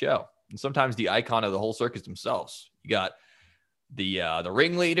part of the show. And sometimes the icon of the whole circus themselves. You got the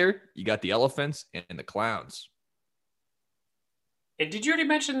ringleader, you got the elephants, and the clowns. And did you already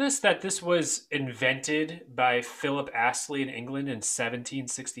mention this, that this was invented by Philip Astley in England in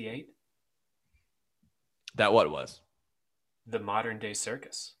 1768? That what it was? The modern day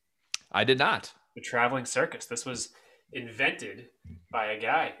circus. I did not. The traveling circus. This was invented by a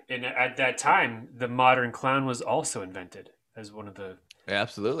guy. And at that time, the modern clown was also invented as one of the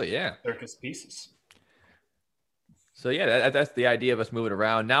absolutely, yeah, circus pieces. So yeah, that's the idea of us moving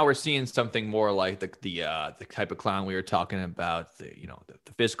around. Now we're seeing something more like the type of clown we were talking about. The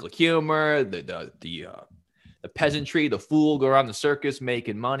physical humor, the peasantry, the fool go around the circus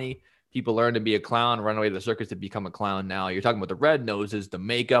making money. People learn to be a clown, run away to the circus to become a clown. Now you're talking about the red noses, the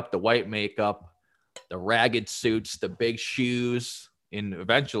makeup, the white makeup, the ragged suits, the big shoes, and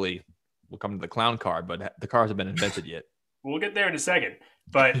eventually we'll come to the clown car. But the cars haven't been invented yet. We'll get there in a second.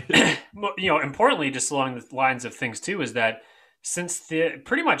 But importantly, just along the lines of things too, is that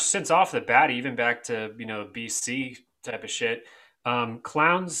pretty much since off the bat, even back to BC type of shit,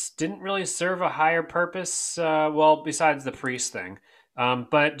 clowns didn't really serve a higher purpose. Well, besides the priest thing,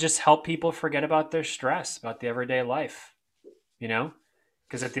 but just help people forget about their stress, about the everyday life. You know,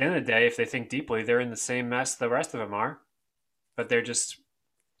 because at the end of the day, if they think deeply, they're in the same mess the rest of them are, but they're just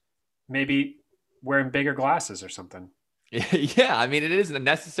maybe wearing bigger glasses or something. Yeah, I mean, it is a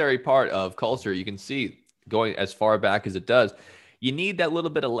necessary part of culture. You can see going as far back as it does. You need that little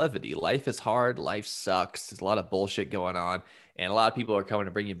bit of levity. Life is hard. Life sucks. There's a lot of bullshit going on. And a lot of people are coming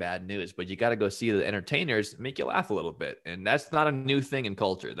to bring you bad news, but you got to go see the entertainers make you laugh a little bit. And that's not a new thing in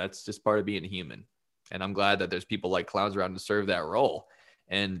culture. That's just part of being human. And I'm glad that there's people like clowns around to serve that role.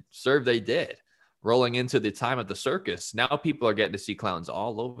 And serve they did. Rolling into the time of the circus, now people are getting to see clowns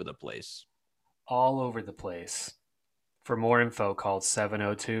all over the place. All over the place. For more info, call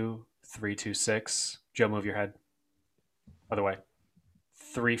 702-326. Joe, move your head. By the way,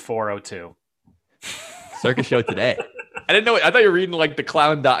 3402. Circus show today. I didn't know. I thought you were reading like the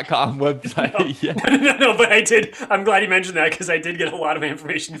clown.com website. No. Yeah. No, but I did. I'm glad you mentioned that because I did get a lot of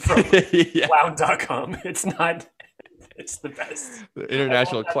information from Yeah. clown.com. It's not, it's the best. The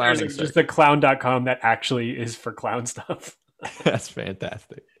international clowning. There's just the clown.com that actually is for clown stuff. That's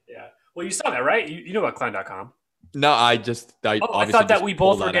fantastic. Yeah. Well, you saw that, right? You know about clown.com. No, I thought that we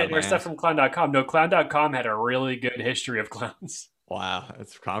both were getting our stuff from clown.com. No, clown.com had a really good history of clowns. Wow,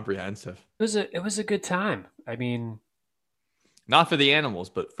 that's comprehensive. It was a good time. I mean, not for the animals,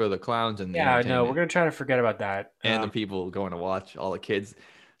 but for the clowns and the no, we're gonna try to forget about that. And the people going to watch, all the kids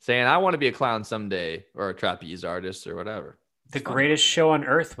saying, "I want to be a clown someday," or a trapeze artist or whatever. The greatest show on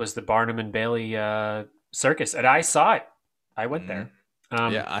earth was the Barnum and Bailey circus, and I saw it. I went there.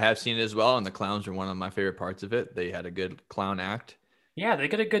 Yeah, I have seen it as well, and the clowns were one of my favorite parts of it. They had a good clown act. Yeah, they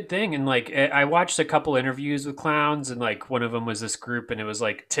did a good thing, and like I watched a couple interviews with clowns, and like one of them was this group, and it was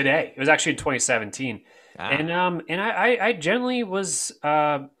like today. It was actually in 2017, and I generally was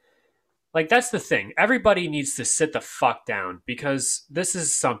like, that's the thing. Everybody needs to sit the fuck down because this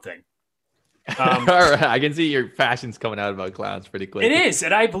is something. All right, I can see your passion's coming out about clowns pretty quickly. It is,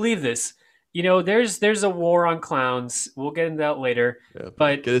 and I believe this. There's a war on clowns. We'll get into that later. Yeah,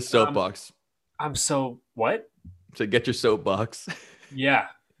 but get a soapbox. I'm so what? So get your soapbox. Yeah.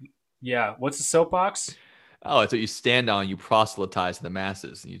 What's a soapbox? Oh, it's what you stand on. You proselytize to the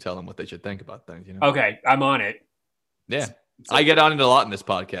masses, and you tell them what they should think about things. Okay, I'm on it. Yeah, I get on it a lot in this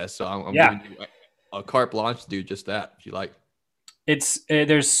podcast, so I'm giving you a carte blanche to do just that if you like. It's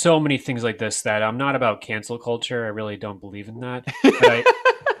there's so many things like this that I'm not about cancel culture. I really don't believe in that.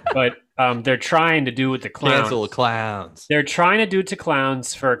 But they're trying to do with the clowns. Cancel clowns. They're trying to do it to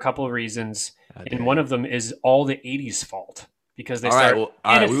clowns for a couple of reasons, and one of them is all the '80s fault because they start. All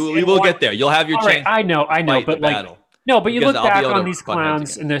right, we will get there. You'll have your chance. Right, I know, but like battle. no, but you look back on these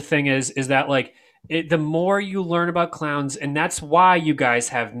clowns, and the thing is that like the more you learn about clowns, and that's why you guys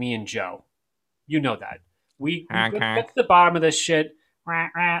have me and Joe. You know that we get to the bottom of this shit.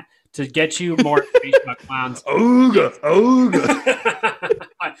 To get you more information about clowns. Ooga.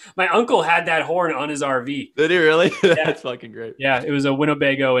 My uncle had that horn on his RV. Did he really? Yeah. That's fucking great. Yeah, it was a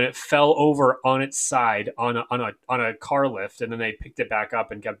Winnebago, and it fell over on its side on a car lift, and then they picked it back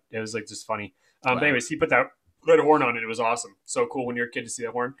up and kept. It was like just funny. Wow. But anyways, he put that red horn on it. It was awesome. So cool when you're a kid to see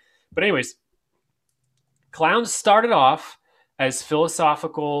that horn. But anyways, clowns started off as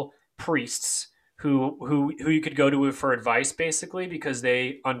philosophical priests who you could go to for advice, basically, because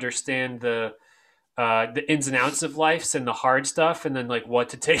they understand the ins and outs of life and the hard stuff, and then like what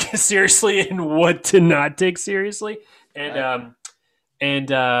to take seriously and what to not take seriously, and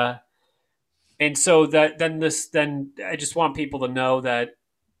so then I just want people to know that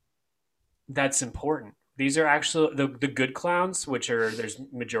that's important. These are actually the good clowns, there's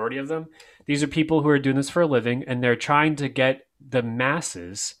majority of them. These are people who are doing this for a living, and they're trying to get the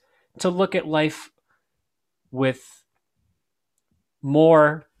masses to look at life with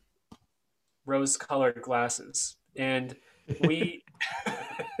more rose-colored glasses, and we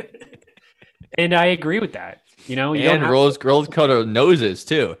and I agree with that. And rose-colored noses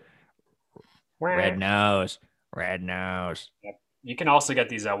too. Red nose. Yep. You can also get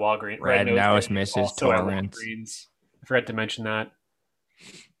these at Walgreens. Red nose, Mrs. Torrance. I forgot to mention that.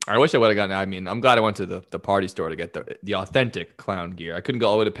 I wish I would have gotten. I mean, I'm glad I went to the party store to get the authentic clown gear. I couldn't go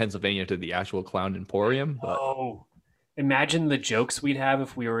all the way to Pennsylvania to the actual clown emporium. But imagine the jokes we'd have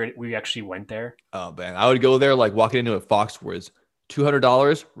if we actually went there. Oh man, I would go there like walking into a Foxwoods,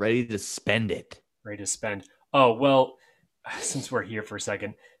 $200, ready to spend it. Ready to spend. Oh well, since we're here for a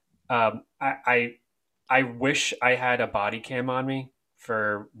second, I wish I had a body cam on me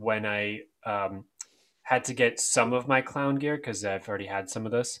for when I had to get some of my clown gear because I've already had some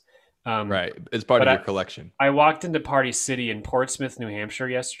of this. Um, Right. It's part but of your collection. I walked into Party City in Portsmouth, New Hampshire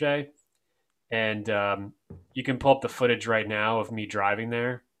yesterday, and you can pull up the footage right now of me driving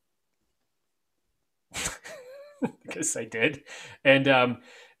there because I did, and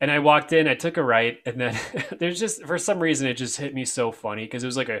I walked in, I took a right, and then there's just for some reason it just hit me so funny because it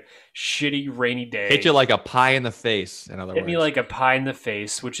was like a shitty rainy Hit you day. like a pie in the face, in other Hit me words. like a pie in the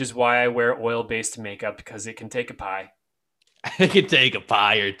face, which is why I wear oil based makeup because it can take a pie. It can take a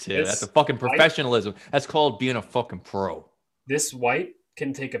pie or two. That's a This fucking white, professionalism. That's called being a fucking pro. this white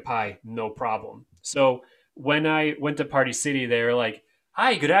can take a pie, no problem. So when I went to Party City, they were like,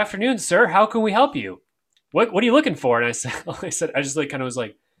 "Hi, good afternoon, sir. How can we help you? What are you looking for?" And I said, I just like kind of was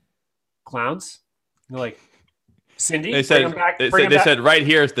like, "Clowns." And they're like, They "Cindy, bring them said back, they bring said them they back." said right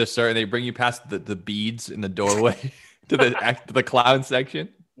here is this, sir, and they bring you past the beads in the doorway to the clown section.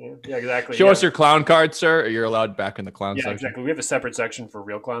 Yeah, yeah, exactly. Show Yeah, us your clown card, sir, or you're allowed back in the clown yeah, section. exactly. We have a separate section for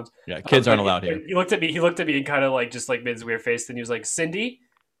real clowns. Yeah, kids But, aren't allowed but here. he looked at me. He looked at me and kind of like just like made his weird face. And he was like, "Cindy,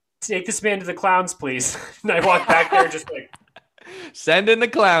 take this man to the clowns, please." And I walked back there, just like, Send in the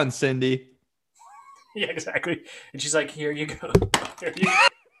clown, Cindy. yeah, exactly. And she's like, "Here you go." Here you go.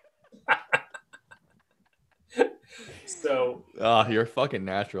 So, Oh, you're fucking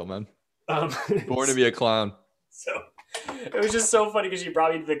natural, man. um, Born to be a clown. so it was just so funny because she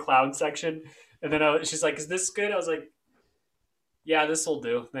brought me to the clown section, and then she's like, "Is this good?" I was like, "Yeah, this will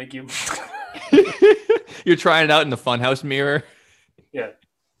do. Thank you." You're trying it out in the funhouse mirror. Yeah,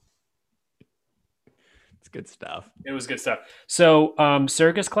 It's good stuff. it was good stuff. So,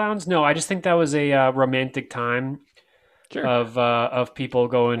 circus clowns? No, I just think that was a romantic time Sure. of people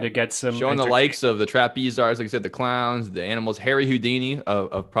going to get some Showing the entertainment. likes of the trapeze artists, like I said, the clowns, the animals. Harry Houdini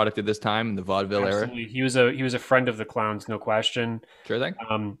of product at this time in the vaudeville era. Absolutely, he was a friend of the clowns, no question. Sure thing.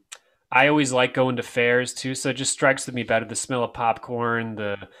 Um, I always like going to fairs too, so it just strikes me better the smell of popcorn.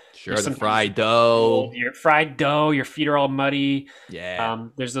 Sure, There's the sometimes fried dough. your fried dough, your feet are all muddy. Yeah.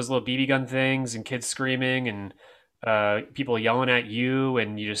 There's those little BB gun things and kids screaming and people yelling at you,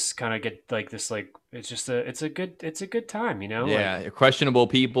 and you just kind of get like this like it's a good time, like Yeah, questionable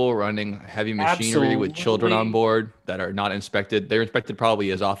people running heavy machinery with children on absolutely. board that are not inspected. They're inspected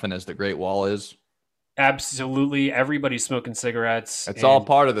probably as often as the Great Wall is. Absolutely, everybody's smoking cigarettes, It's all and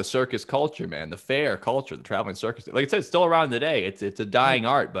part of the circus culture, man. The fair culture, the traveling circus. Like I said, it's still around today. It's a yeah, dying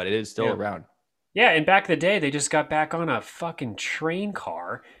art, but it is still yeah, around. yeah. And back in the day, they just got back on a fucking train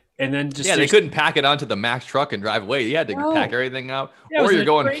car, and then just Yeah, they there's couldn't pack it onto the Max truck and drive away. You had to pack no, everything out, yeah, it or was in you're a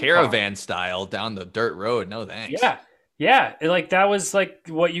going train car. caravan style down the dirt road. No thanks. Yeah. Yeah. And like that was like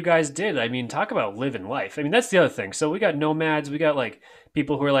what you guys did. I mean, talk about living life. I mean, that's the other thing. So we got nomads, we got like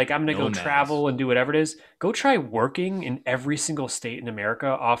people who are like, I'm gonna go Nomads. travel and do whatever it is. Go try working in every single state in America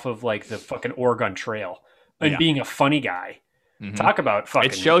off of like the fucking Oregon Trail and Yeah. being a funny guy. Hmm. Talk about It's fucking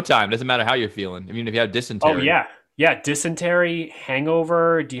showtime. Doesn't matter how you're feeling. Even if you have oh dysentery. yeah. Yeah, dysentery,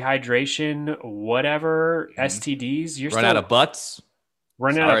 hangover, dehydration, whatever, Mhm. STDs, you're Run out still of butts.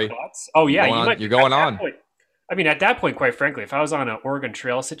 running out of Sorry. butts. Oh You're yeah, going you on. might You're at going that on. point. I mean, at that point, quite frankly, if I was on an Oregon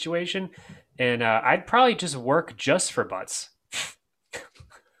Trail situation, and I'd probably just work just for butts.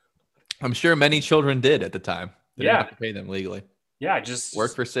 I'm sure many children did at the time. They didn't Yeah, have to pay them legally. yeah, Work just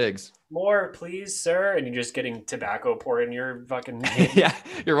for SIGs. more, please, sir. And you're just getting tobacco poured in your fucking hand. Yeah,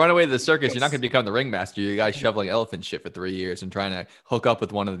 you're running away to the circus. You're not going to become the ringmaster. You're a guy shoveling elephant shit for 3 years and trying to hook up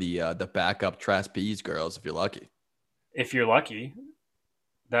with one of the backup trapeze girls if you're lucky. If you're lucky,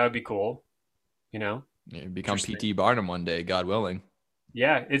 that would be cool. You know, You become interesting. PT Barnum one day, God willing.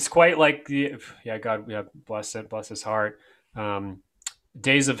 Yeah, it's quite like the yeah, God, yeah, bless it, bless his heart. Um,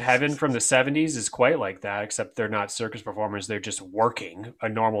 Days of Heaven from the 70s is quite like that, except they're not circus performers. They're just working a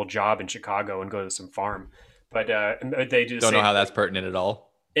normal job in Chicago and go to some farm. But they do the Don't know same how thing. that's pertinent at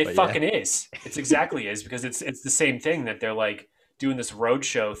all, It but yeah, fucking is. It's exactly is because it's the same thing that they're like doing this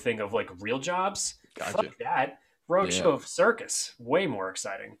roadshow thing of like real jobs. gotcha. Fuck that. Yeah. Roadshow of circus. Way more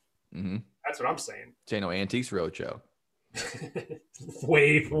exciting. Mm-hmm. That's what I'm saying. Say no Antiques Roadshow.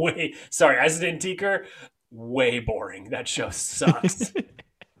 Way. Sorry, as an antiquer, way boring. That show sucks.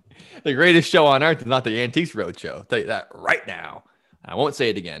 The greatest show on earth is not the Antiques Roadshow. I'll tell you that right now. I won't say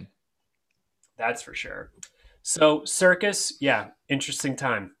it again. That's for sure. So circus, yeah, interesting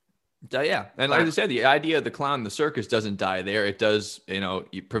time. So, yeah, and like I Clown. said, the idea of the clown in the circus doesn't die there. It does,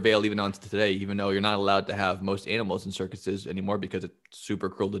 prevail even on to today. Even though you're not allowed to have most animals in circuses anymore because it's super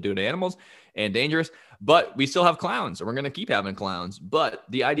cruel to do to animals and dangerous. But we still have clowns, and we're going to keep having clowns. But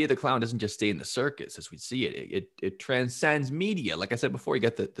the idea of the clown doesn't just stay in the circus as we see it. It transcends media. Like I said before, you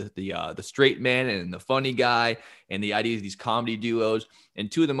got the straight man and the funny guy, and the idea of these comedy duos,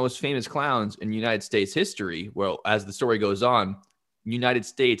 and two of the most famous clowns in United States history. Well, as the story goes on, United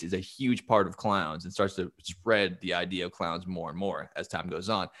States is a huge part of clowns and starts to spread the idea of clowns more and more as time goes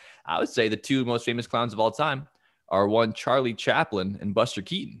on. I would say the two most famous clowns of all time are one Charlie Chaplin and Buster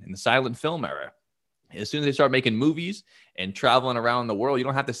Keaton in the silent film era. As soon as they start making movies and traveling around the world, you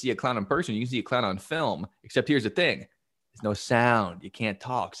don't have to see a clown in person. You can see a clown on film. Except here's the thing. There's no sound. You can't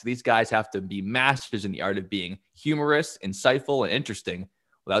talk. So these guys have to be masters in the art of being humorous, insightful, and interesting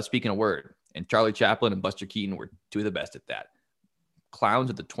without speaking a word. And Charlie Chaplin and Buster Keaton were two of the best at that. Clowns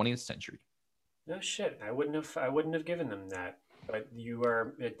of the 20th century. No shit. I wouldn't have given them that. But you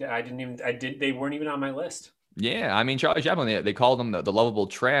are. I didn't even. I did. They weren't even on my list. Yeah, I mean Charlie Chaplin, they called him the lovable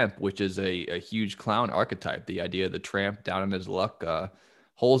tramp, which is a huge clown archetype. The idea of the tramp down in his luck,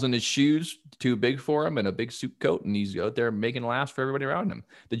 holes in his shoes too big for him, and a big suit coat, and he's out there making laughs for everybody around him.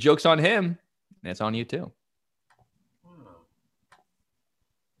 The joke's on him, and it's on you too. Oh,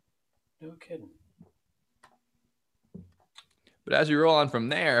 no kidding. But as we roll on from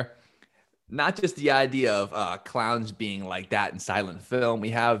there, not just the idea of clowns being like that in silent film,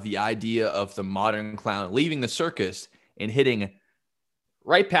 we have the idea of the modern clown leaving the circus and hitting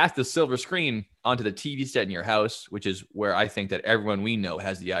right past the silver screen onto the TV set in your house, which is where I think that everyone we know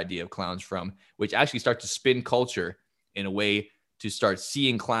has the idea of clowns from, which actually starts to spin culture in a way to start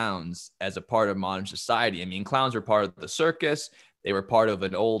seeing clowns as a part of modern society. I mean, clowns were part of the circus. They were part of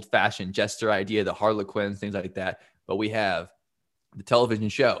an old fashioned jester idea, the Harlequins, things like that. But we have the television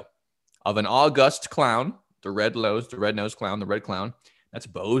show of an august clown, the red-nosed clown, the red clown. That's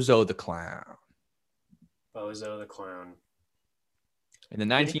Bozo the Clown. Bozo the clown. In the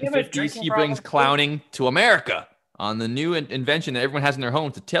Did he have a 1950s, drinking he brings problem too? clowning to America on the new invention that everyone has in their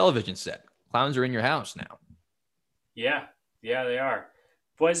home, the television set. Clowns are in your house now. Yeah, yeah, they are.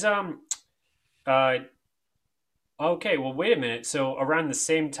 Was uh okay. Well, wait a minute. So around the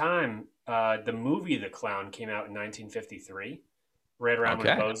same time, the movie The Clown came out in 1953, right around when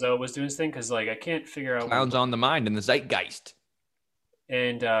Okay. Bozo was doing his thing. Because like I can't figure out when Clowns on the mind and the zeitgeist.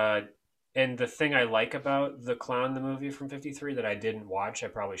 and uh and the thing I like about The Clown, the movie from '53 that I didn't watch, I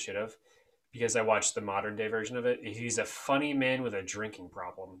probably should have because I watched the modern day version of it. He's a funny man with a drinking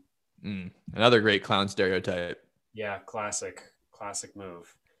problem. Another great clown stereotype. Yeah, classic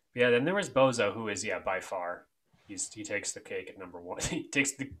move. Yeah, then there was Bozo, who is by far he takes the cake at number one. He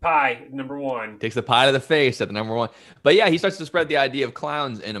takes the pie at number one. Takes the pie to the face at the number one. But yeah, he starts to spread the idea of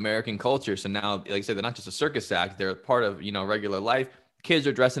clowns in American culture. So now, like I said, they're not just a circus act, they're part of, regular life. Kids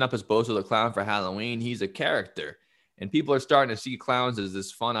are dressing up as Bozo the Clown for Halloween. He's a character. And people are starting to see clowns as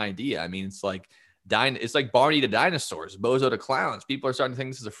this fun idea. I mean, it's like Barney to dinosaurs, Bozo to clowns. People are starting to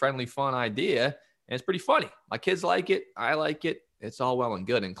think this is a friendly, fun idea. And it's pretty funny. My kids like it. I like it. It's all well and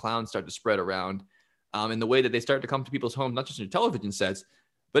good. And clowns start to spread around in the way that they start to come to people's homes, not just in television sets,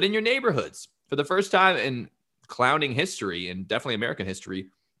 but in your neighborhoods. For the first time in clowning history, and definitely American history,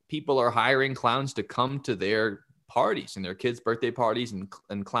 people are hiring clowns to come to their parties and their kids' birthday parties,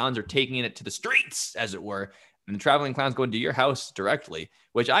 and clowns are taking it to the streets, as it were. And the traveling clowns going to your house directly,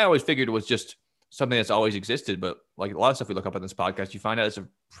 which I always figured was just something that's always existed. But like a lot of stuff we look up on this podcast, you find out it's a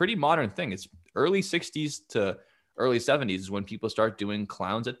pretty modern thing. It's early 60s to early 70s is when people start doing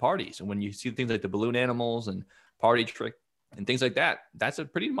clowns at parties. And when you see things like the balloon animals and party trick and things like that, that's a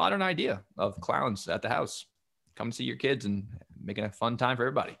pretty modern idea of clowns at the house. Come to see your kids and making a fun time for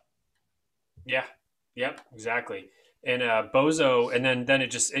everybody. Yeah, yep, exactly. And Bozo, and then it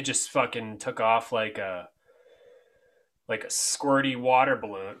just fucking took off like a squirty water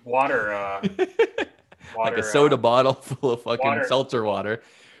balloon, Like a water, soda bottle full of fucking water. seltzer water.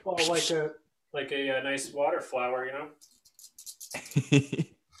 Well, like a nice water flower, you know.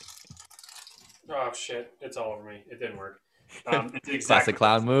 Oh shit! It's all over me. It didn't work. It's Classic exactly.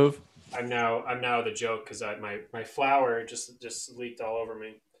 clown move. I'm now the joke because my flour just leaked all over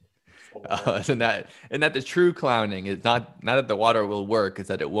me. Full water. Isn't that the true clowning? It's not that the water will work, it's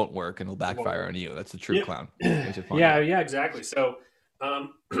that it won't work and it'll It won't backfire work. on you. That's the true Yep. clown. Makes it funny. Yeah, exactly.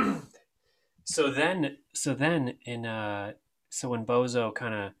 Um, so then so when Bozo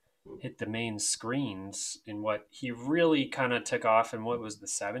kind of hit the main screens in what he really kind of took off in what was the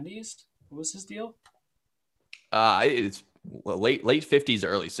 '70s? What was his deal? It's late 50s,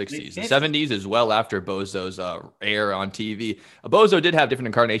 early Late 60s. The 50s. 70s is well after Bozo's air on TV. Bozo did have different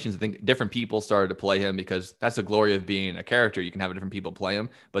incarnations. I think different people started to play him because that's the glory of being a character. You can have different people play him.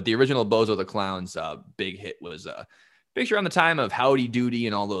 But the original Bozo the Clown's big hit was picture around the time of Howdy Doody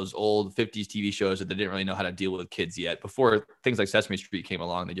and all those old 50s TV shows that they didn't really know how to deal with kids yet. Before things like Sesame Street came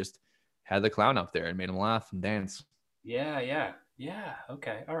along, they just had the clown up there and made them laugh and dance. Yeah, yeah, yeah.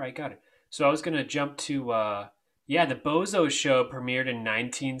 Okay, all right, got it. So I was gonna jump to yeah, the Bozo Show premiered in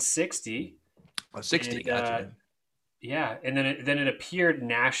 1960, 60, and gotcha. yeah, and then it appeared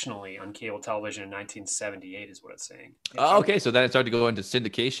nationally on cable television in 1978, is what it's saying. Yeah, Oh, okay, so then it started to go into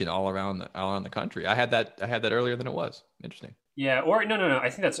syndication all around the country. I had that earlier than it was. Interesting. yeah, or no, no, no. I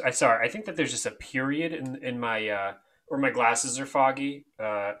think that's. I sorry. I think that there's just a period in my or my glasses are foggy.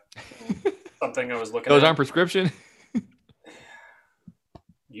 Something I was looking Those at. aren't prescription.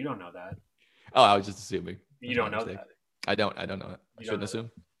 You don't know that. Oh, I was just assuming. You That's my don't know mistake. that. I don't know it. I You don't shouldn't know that.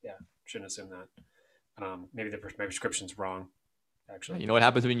 assume. Yeah, shouldn't assume that. Maybe my prescription's wrong. Actually, You know what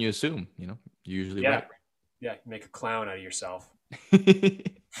happens when you assume? You're usually yeah, right. yeah. You make a clown out of yourself.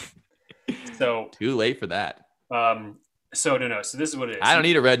 So, Too late for that. so no, no. So this is what it I is. don't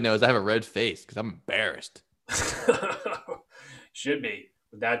need a red nose. I have a red face because I'm embarrassed. Should be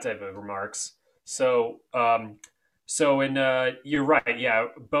with that type of remarks. So, so in you're right. Yeah,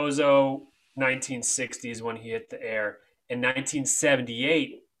 Bozo 1960s when he hit the air. In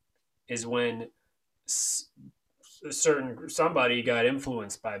 1978 is when somebody got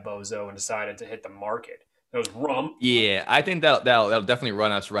influenced by Bozo and decided to hit the market. That was rum. Yeah, I think that'll definitely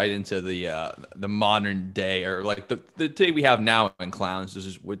run us right into the modern day, or like the day we have now in clowns. This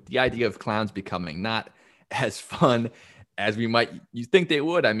is with the idea of clowns becoming not as fun as you think they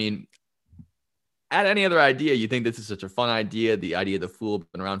would. I mean, at any other idea, you think this is such a fun idea. The idea of the fool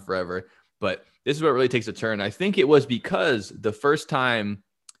been around forever, but this is what really takes a turn. I think it was because the first time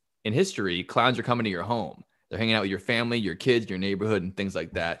in history, clowns are coming to your home. They're hanging out with your family, your kids, your neighborhood, and things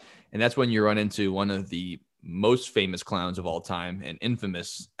like that. And that's when you run into one of the most famous clowns of all time and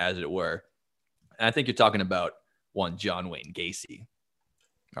infamous, as it were. And I think you're talking about one John Wayne Gacy.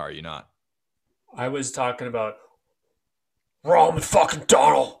 Are you not? I was talking about Rum fucking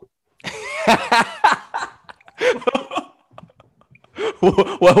Donald.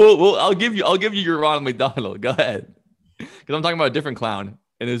 I'll give you your Ronald McDonald. Go ahead, because I'm talking about a different clown,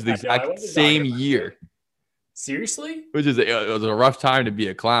 and it was the No, I exact wasn't talking same about year, seriously. which is it was a rough time to be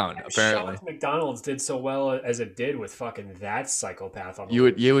a clown. I'm Apparently, shocked McDonald's did so well as it did with fucking that psychopath on the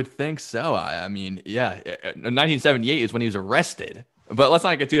you would think so. I mean, yeah, 1978 is when he was arrested. But let's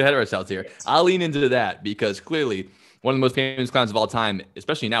not get too ahead of ourselves here. I'll lean into that because clearly one of the most famous clowns of all time,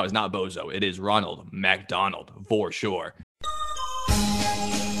 especially now, is not Bozo. It is Ronald McDonald for sure.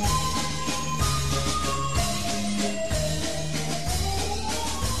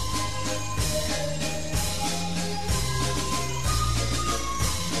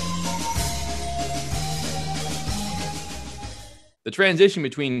 The transition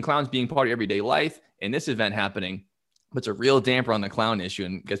between clowns being part of everyday life and this event happening puts a real damper on the clown issue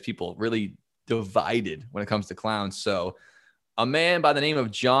and gets people really divided when it comes to clowns. So a man by the name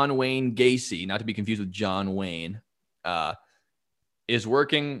of John Wayne Gacy, not to be confused with John Wayne, is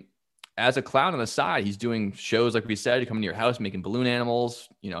working as a clown on the side. He's doing shows, like we said, coming to your house, making balloon animals,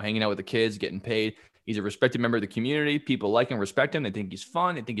 hanging out with the kids, getting paid. He's a respected member of the community. People like him, respect him. They think he's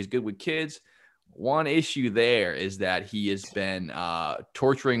fun. They think he's good with kids. One issue there is that he has been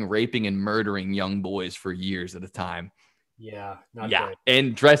torturing, raping, and murdering young boys for years at a time. Yeah, not Yeah, great.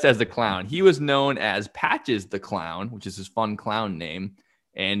 and dressed as the clown. He was known as Patches the Clown, which is his fun clown name,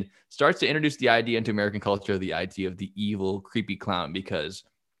 and starts to introduce the idea into American culture, the idea of the evil, creepy clown, because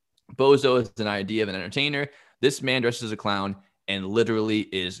Bozo is an idea of an entertainer. This man dresses as a clown and literally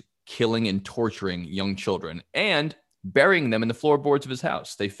is killing and torturing young children and burying them in the floorboards of his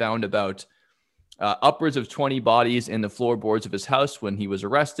house. They found about upwards of 20 bodies in the floorboards of his house when he was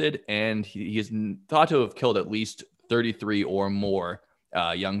arrested, and he is thought to have killed at least 33 or more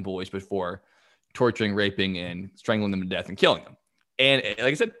young boys before torturing, raping, and strangling them to death and killing them. And like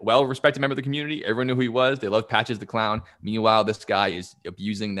I said, well-respected member of the community. Everyone knew who he was. They loved Patches the Clown. Meanwhile, this guy is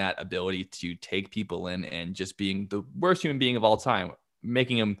abusing that ability to take people in and just being the worst human being of all time,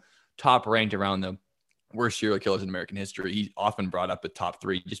 making him top ranked around the worst serial killers in American history. He's often brought up at top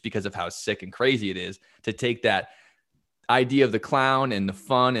 3 just because of how sick and crazy it is to take that idea of the clown and the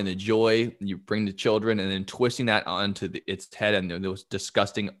fun and the joy you bring to children and then twisting that onto its head in the most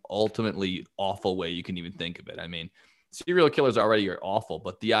disgusting, ultimately awful way you can even think of it. I mean, serial killers already are awful,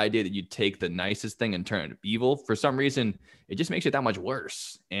 but the idea that you take the nicest thing and turn it evil, for some reason, it just makes it that much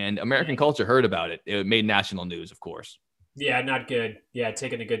worse. And American culture heard about it. It made national news, of course. Yeah, not good. Yeah,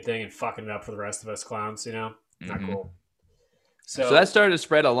 taking a good thing and fucking it up for the rest of us clowns. Not Hmm. cool. So that So started to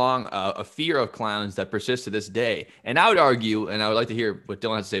spread along a fear of clowns that persists to this day. And I would argue, and I would like to hear what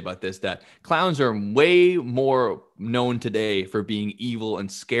Dylan has to say about this, that clowns are way more known today for being evil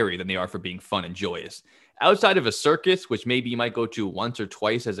and scary than they are for being fun and joyous. Outside of a circus, which maybe you might go to once or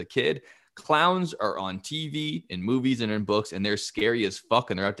twice as a kid, clowns are on TV, in movies, and in books, and they're scary as fuck,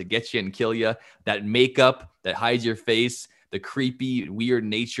 and they're out to get you and kill you. That makeup that hides your face, the creepy, weird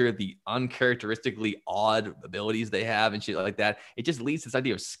nature, the uncharacteristically odd abilities they have and shit like that. It just leads to this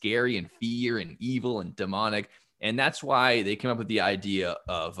idea of scary and fear and evil and demonic. And that's why they came up with the idea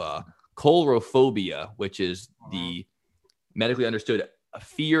of colorophobia, which is uh the medically understood a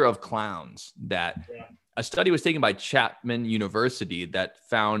fear of clowns. That yeah, a study was taken by Chapman University that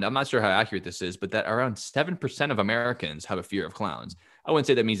found, I'm not sure how accurate this is, but that around 7% of Americans have a fear of clowns. I wouldn't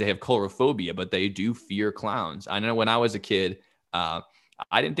say that means they have colorophobia, but they do fear clowns. I know when I was a kid, uh,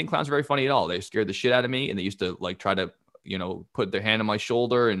 I didn't think clowns were very funny at all. They scared the shit out of me, and they used to like try to, put their hand on my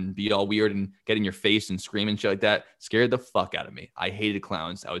shoulder and be all weird and get in your face and scream and shit like that. Scared the fuck out of me. I hated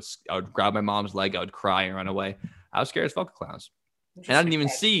clowns. I would grab my mom's leg. I would cry and run away. I was scared as fuck of clowns. And interesting.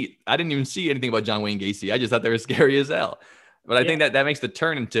 I didn't even see anything about John Wayne Gacy. I just thought they were scary as hell. But I Yeah, think that makes the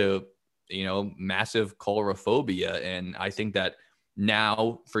turn into, massive colorophobia. And I think that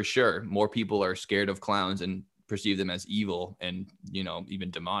now for sure, more people are scared of clowns and perceive them as evil and, even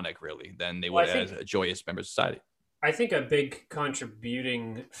demonic really than they well, would as a joyous member of society. I think a big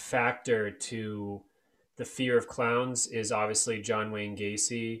contributing factor to the fear of clowns is obviously John Wayne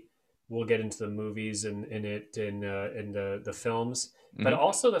Gacy. We'll get into the movies and in it in the films, but Mm-hmm.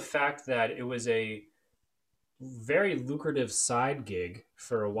 also the fact that it was a very lucrative side gig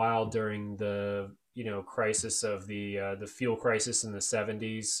for a while during the crisis of the fuel crisis in the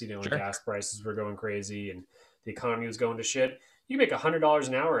 70s. When Sure. gas prices were going crazy and the economy was going to shit. You make $100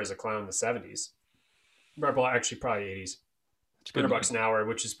 an hour as a clown in the 70s. Well, actually, probably 80s. It's good $100 money. an hour,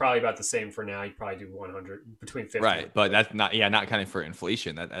 which is probably about the same for now. You probably do 100 between 50 and Right. But 100. that's not, yeah, not kind of for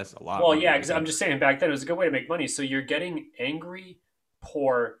inflation. That's a lot of Well, money yeah, back because I'm then. just saying back then it was a good way to make money. So you're getting angry,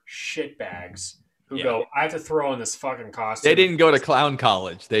 poor shitbags who Yeah. go, I have to throw on this fucking They costume. didn't go to clown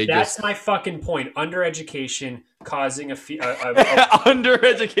college. They That's just my fucking point. Undereducation causing a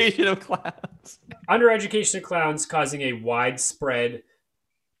undereducation of clowns. undereducation of clowns causing a widespread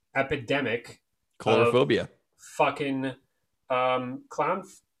epidemic of Colorophobia. fucking clown.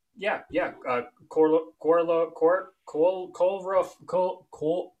 Yeah, yeah.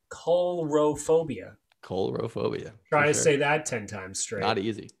 Colrophobia. Colorophobia, for Try to sure. say that 10 times Not straight.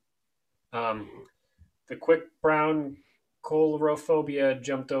 easy. Um, the quick brown colorophobia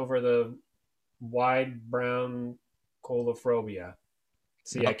jumped over the wide brown colophobia.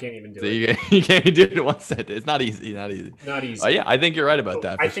 See, I Nope. can't even So do it. you can't do it in one sentence. It's not easy. Not easy. Not Yeah, easy. I think you're right about So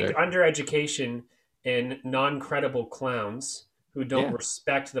that I for think sure. undereducation and non-credible clowns who don't Yeah.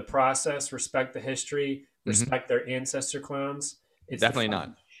 respect the process, respect the history, Hmm. respect their ancestor clowns. It's the Definitely fucking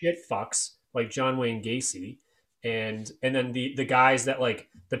not. shit fucks like John Wayne Gacy, and then the guys that like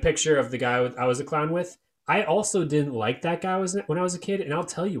the picture of the guy I was a clown with. I also didn't like that guy when I was a kid, and I'll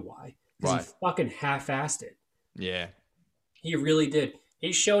tell you why. Because he Right. fucking half-assed it. Yeah. He really did.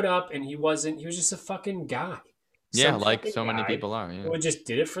 He showed up and he wasn't. He was just a fucking guy, Yeah, some like fucking so many guy people are. Yeah. who just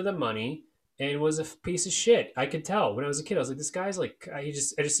did it for the money and was a piece of shit. I could tell when I was a kid. I was like, this guy's like, I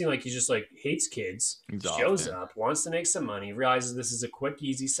just seemed like he just like hates kids. He's off. Shows Yeah. up, wants to make some money, realizes this is a quick,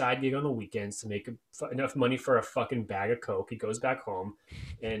 easy side gig on the weekends to make enough money for a fucking bag of coke. He goes back home,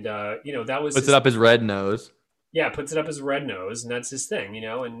 and that was Puts it his. up his red nose. Yeah, puts it up his red nose, and that's his thing.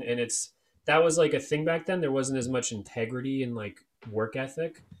 And it's that was like a thing back then. There wasn't as much integrity and like work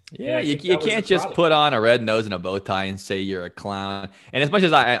ethic, and Yeah, I you, think you that was the can't just problem. put on a red nose and a bow tie and say you're a clown. And as much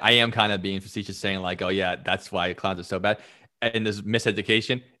as I am kind of being facetious saying like, oh yeah, that's why clowns are so bad and this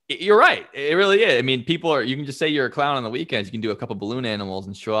miseducation, you're right. It really is. I mean, you can just say you're a clown on the weekends. You can do a couple balloon animals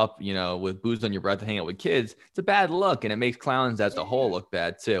and show up, with booze on your breath to hang out with kids. It's a bad look and it makes clowns as a whole look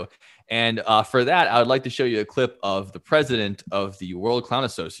bad too. And for that, I would like to show you a clip of the president of the World Clown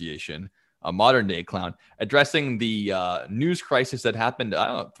Association, a modern day clown, addressing the news crisis that happened, I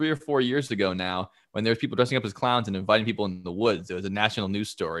don't know, 3 or 4 years ago now, when there was people dressing up as clowns and inviting people in the woods. It was a national news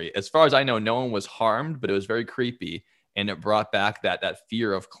story. As far as I know, no one was harmed, but it was very creepy, and it brought back that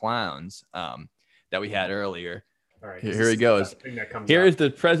fear of clowns that we had earlier. All right, Here, because here this he is the goes. thing that comes Here up. is the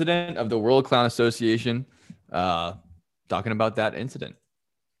president of the World Clown Association talking about that incident.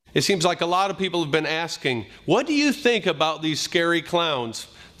 It seems like a lot of people have been asking, what do you think about these scary clowns?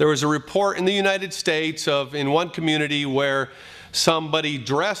 There was a report in the United States in one community where somebody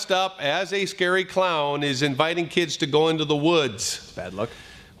dressed up as a scary clown is inviting kids to go into the woods. Bad luck.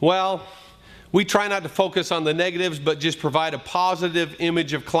 Well, we try not to focus on the negatives, but just provide a positive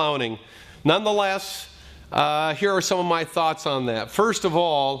image of clowning. Nonetheless, here are some of my thoughts on that. First of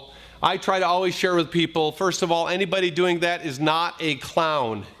all, I try to always share with people, first of all, anybody doing that is not a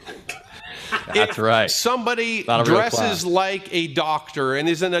clown. That's right. Somebody dresses like a doctor and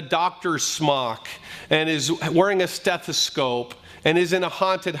is in a doctor's smock and is wearing a stethoscope and is in a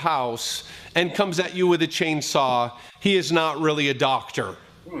haunted house and comes at you with a chainsaw, he is not really a doctor.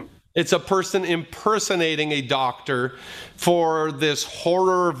 It's a person impersonating a doctor for this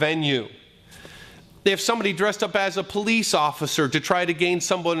horror venue. If somebody dressed up as a police officer to try to gain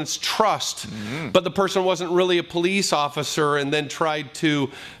someone's trust, but the person wasn't really a police officer and then tried to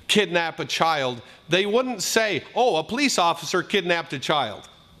kidnap a child, they wouldn't say, oh, a police officer kidnapped a child.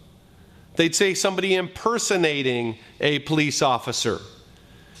 They'd say somebody impersonating a police officer.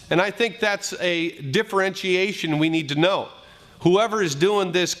 And I think that's a differentiation we need to know. Whoever is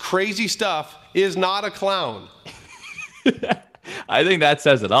doing this crazy stuff is not a clown. I think that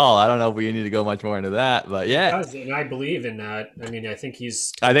says it all. I don't know if we need to go much more into that, but yeah. It does, and I believe in that. I mean, I think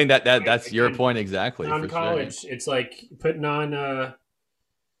that's your point exactly. On for college, sure. it's like putting on a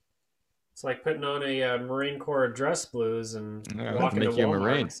Marine Corps dress blues and walking to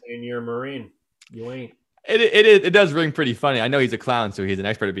Walmart and saying you're a Marine. You ain't. It does ring pretty funny. I know he's a clown, so he's an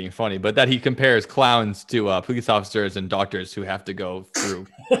expert at being funny, but that he compares clowns to police officers and doctors who have to go through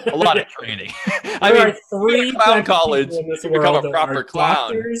a lot of training. I mean, three clown college to become a proper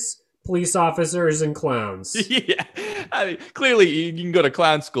clown. Doctors, police officers, and clowns. Yeah, I mean, clearly you can go to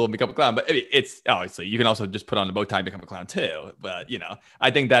clown school and become a clown, but I mean, it's obviously you can also just put on a bow tie and become a clown too. But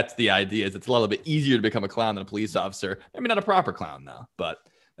I think that's the idea. Is it's a little bit easier to become a clown than a police officer. Maybe not a proper clown though, but.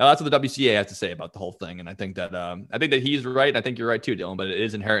 Now, that's what the WCA has to say about the whole thing, and I think that he's right. And I think you're right too, Dylan. But it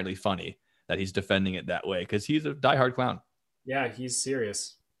is inherently funny that he's defending it that way because he's a diehard clown. Yeah, he's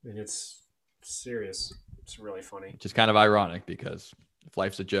serious, and it's serious. It's really funny. Which is kind of ironic because if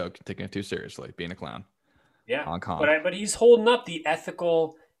life's a joke, taking it too seriously, being a clown. Yeah, but he's holding up the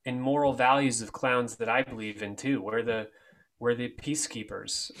ethical and moral values of clowns that I believe in too. We're the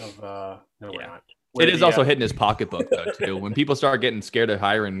peacekeepers of. No, we're not. It is also hitting his pocketbook though too. When people start getting scared of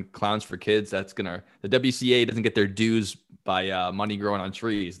hiring clowns for kids, the WCA doesn't get their dues by money growing on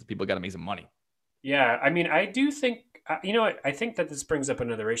trees. The people got to make some money. Yeah, I mean, I do think I think that this brings up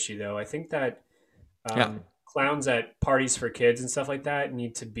another issue though. I think that clowns at parties for kids and stuff like that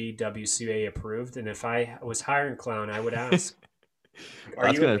need to be WCA approved. And if I was hiring a clown, I would ask.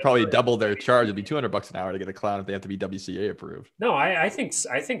 That's going to probably double their charge. It'd be $200 an hour to get a clown if they have to be WCA approved. No, I think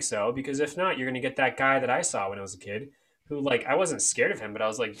so, because if not, you're going to get that guy that I saw when I was a kid who, like, I wasn't scared of him, but I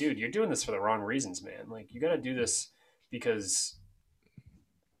was like, dude, you're doing this for the wrong reasons, man. Like, you got to do this because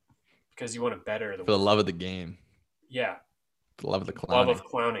you want to better for the love of the game. Yeah. For the love of the clowning. Love of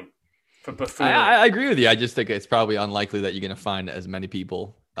clowning. For buffoon. I agree with you. I just think it's probably unlikely that you're going to find as many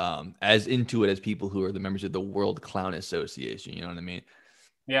people as into it as people who are the members of the World Clown Association. You know what I mean?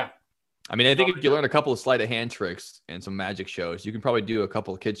 Yeah. I mean, I think if you learn a couple of sleight of hand tricks and some magic shows, you can probably do a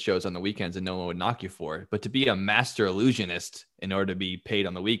couple of kids shows on the weekends and no one would knock you for it. But to be a master illusionist in order to be paid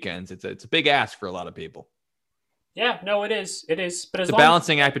on the weekends, it's a big ask for a lot of people. Yeah, no, it is. It is. But it's a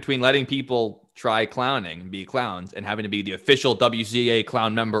balancing act between letting people try clowning and be clowns and having to be the official WCA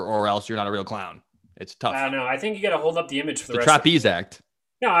clown member, or else you're not a real clown. It's tough. I don't know. I think you got to hold up the image for the rest Trapeze Act.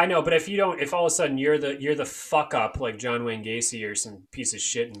 No, I know, but if you don't, if all of a sudden you're the fuck up like John Wayne Gacy or some piece of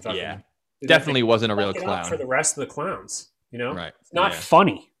shit and fucking definitely wasn't a real clown for the rest of the clowns, right? It's not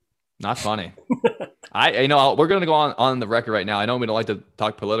funny. Not funny. We're gonna go on the record right now. I know we don't like to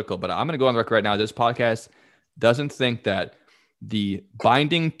talk political, but I'm gonna go on the record right now. This podcast doesn't think that the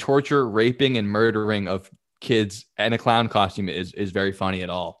binding, torture, raping, and murdering of kids in a clown costume is very funny at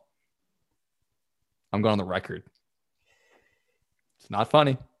all. I'm going on the record. It's not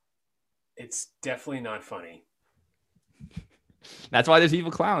funny. It's definitely not funny. That's why there's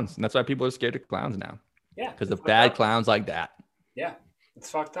evil clowns. And that's why people are scared of clowns now. Yeah. Because of bad clowns like that. Yeah. It's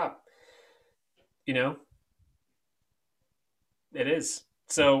fucked up. It is.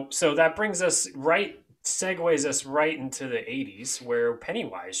 So that brings us segues us right into the 80s where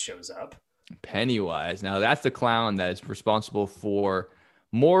Pennywise shows up. Pennywise. Now that's the clown that is responsible for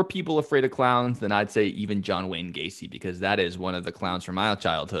more people afraid of clowns than I'd say even John Wayne Gacy, because that is one of the clowns from my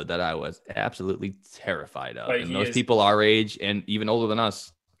childhood that I was absolutely terrified of. And most people our age and even older than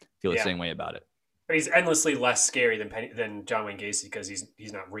us feel the same way about it. But he's endlessly less scary than John Wayne Gacy because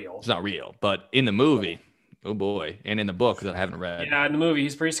he's not real. He's not real. But in the movie, oh boy, and in the book that I haven't read. Yeah, in the movie,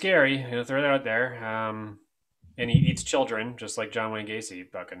 he's pretty scary. Throw that out there. and he eats children just like John Wayne Gacy.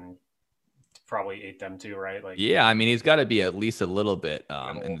 Fucking probably ate them too, right? Like Yeah, I mean, he's got to be at least a little bit in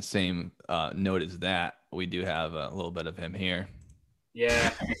animal. the same note as that. We do have a little bit of him here. Yeah.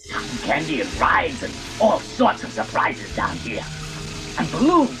 Cotton candy and rides and all sorts of surprises down here. And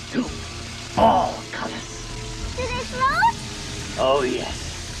balloons, too. All colors. Do they float? Oh, yes.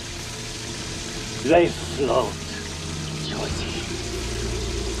 They float, Georgie.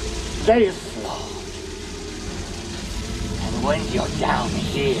 They float. And when you're down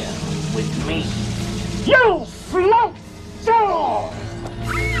here with me, you float too!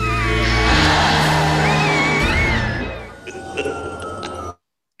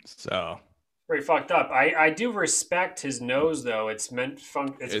 So Pretty fucked up. I do respect his nose though. It's meant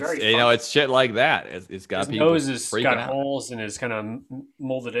fun. It's very you know, it's shit like that. It's got his people nose has freaking got out. holes and is kind of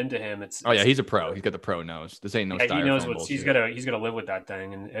molded into him. Oh yeah, he's a pro. He's got the pro nose. This ain't no yeah, he knows styrofoam what bullshit. he's gonna live with that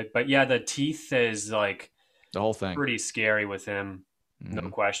thing. And but yeah, the teeth is like The whole thing. pretty scary with him, no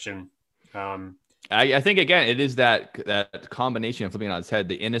Mhm. question. I think again, it is that combination of flipping it on its head,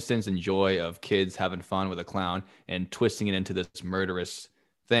 the innocence and joy of kids having fun with a clown and twisting it into this murderous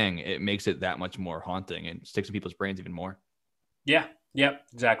thing. It makes it that much more haunting and sticks in people's brains even more. Yeah, yep,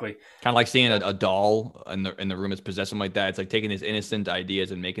 exactly. Kind of like seeing a doll in the room that's possessed, something like that. It's like taking these innocent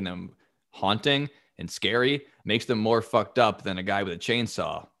ideas and making them haunting and scary, makes them more fucked up than a guy with a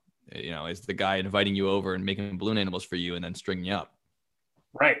chainsaw. You know, is the guy inviting you over and making balloon animals for you and then stringing you up.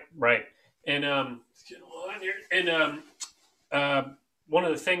 Right, right. And one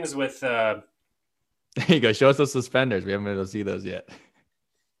of the things with There you go. Show us those suspenders. We haven't been able to see those yet.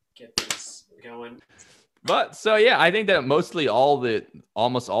 get this going. But so yeah, I think that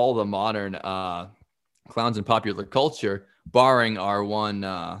almost all the modern clowns in popular culture, barring our one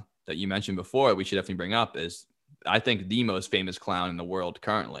that you mentioned before, we should definitely bring up is I think the most famous clown in the world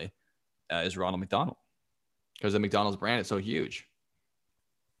currently is Ronald McDonald, because the McDonald's brand is so huge.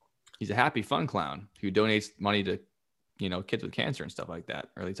 He's a happy, fun clown who donates money to, kids with cancer and stuff like that.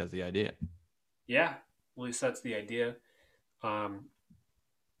 Or at least that's the idea. Yeah, at least that's the idea.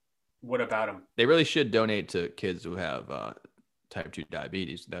 What about him? They really should donate to kids who have type 2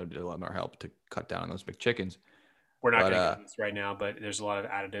 diabetes. That would be a lot more help to cut down on those big chickens. We're not going to get this right now, but there's a lot of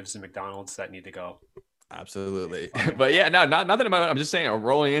additives in McDonald's that need to go. Absolutely. But yeah, no, not that I'm just saying,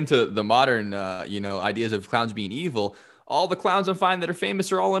 rolling into the modern, ideas of clowns being evil. All the clowns I'm finding that are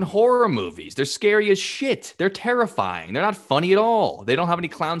famous are all in horror movies. They're scary as shit. They're terrifying. They're not funny at all. They don't have any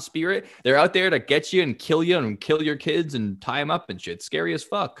clown spirit. They're out there to get you and kill your kids and tie them up and shit. Scary as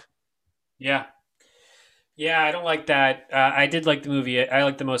fuck. Yeah. Yeah, I don't like that. I did like the movie. I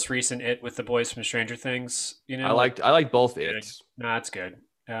like the most recent It with the boys from Stranger Things. I liked both It's. No, it's good.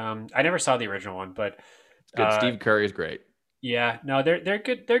 I never saw the original one, but It's good. Steve Curry is great. Yeah, no, they're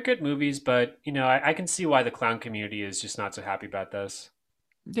good. They're good movies, but I can see why the clown community is just not so happy about this.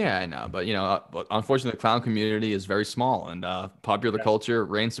 Yeah, I know, but unfortunately, the clown community is very small, and popular culture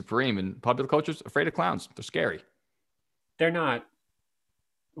reigns supreme. And popular culture's afraid of clowns. They're scary. They're not.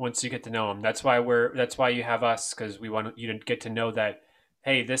 Once you get to know them, that's why you have us, because we want you to get to know that.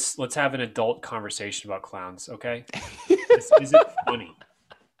 Hey, let's have an adult conversation about clowns, okay? This isn't funny.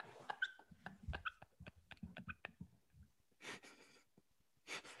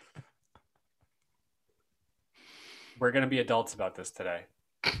 We're going to be adults about this today.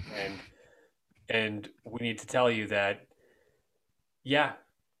 And we need to tell you that, yeah,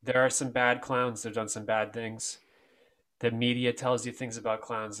 there are some bad clowns that have done some bad things. The media tells you things about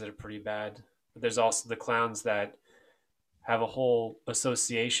clowns that are pretty bad. But there's also the clowns that have a whole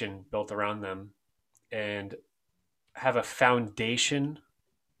association built around them and have a foundation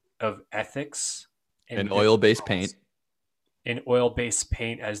of ethics and oil-based paint. And oil-based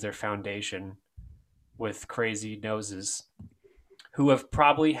paint as their foundation, with crazy noses, who have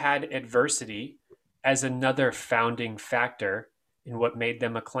probably had adversity as another founding factor in what made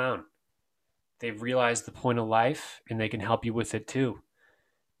them a clown. They've realized the point of life and they can help you with it too.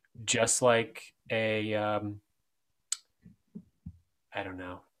 Just like I don't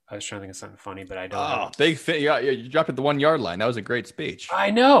know. I was trying to think of something funny, but I don't know. Big fit. Yeah, you dropped at the 1 yard line. That was a great speech. I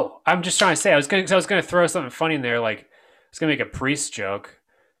know. I'm just trying to say, I was going to throw something funny in there. Like I was going to make a priest joke,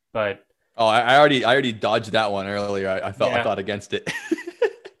 but I already dodged that one earlier. I thought against it.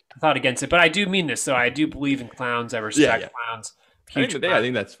 I thought against it, but I do mean this. So I do believe in clowns. I respect clowns. I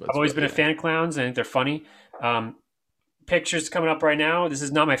think that's. I've always been a fan of clowns. I think they're funny. Pictures coming up right now. This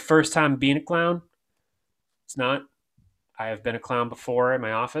is not my first time being a clown. It's not. I have been a clown before in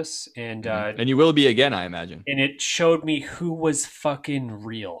my office, and you will be again, I imagine. And it showed me who was fucking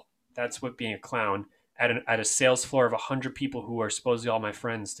real. That's what being a clown at a sales floor of 100 people who are supposedly all my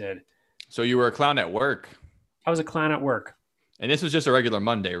friends did. So you were a clown at work. I was a clown at work. And this was just a regular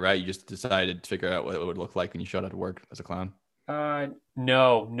Monday, right? You just decided to figure out what it would look like when you showed up to work as a clown.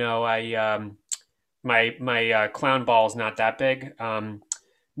 No. My clown ball is not that big.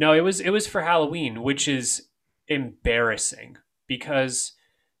 No, it was for Halloween, which is embarrassing because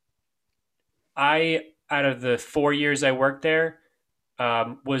I out of the 4 years I worked there,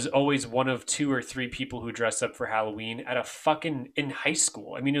 was always one of two or three people who dressed up for Halloween at a fucking in high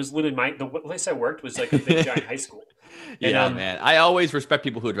school. I mean, it was literally the place I worked was like a big giant high school. And Yeah, man. I always respect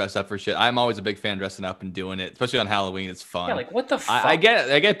people who dress up for shit. I'm always a big fan dressing up and doing it, especially on Halloween. It's fun. yeah, like what the fuck? I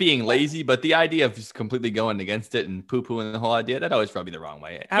get being lazy, but the idea of just completely going against it and poo-pooing the whole idea, that always rubbed me the wrong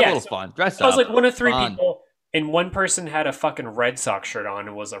way. Have a little fun. Dress up. I was like one of three fun. people, and one person had a fucking Red Sox shirt on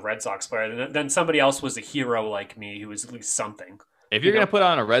and was a Red Sox player. And then somebody else was a hero like me who was at least something. If you're going to put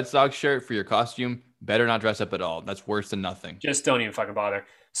on a Red Sox shirt for your costume, better not dress up at all. That's worse than nothing. Just don't even fucking bother.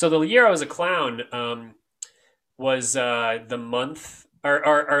 So the year I was a clown was the month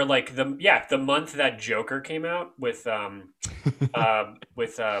or like the month that Joker came out with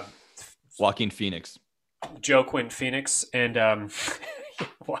Joaquin Phoenix. Joaquin Phoenix and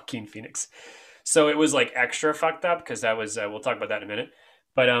Joaquin Phoenix. So it was like extra fucked up because that was we'll talk about that in a minute.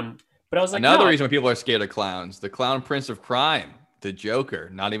 But I was like another reason why people are scared of clowns, the clown prince of crime, the Joker,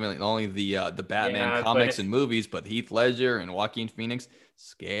 not even only the Batman comics and movies, but Heath Ledger and Joaquin Phoenix,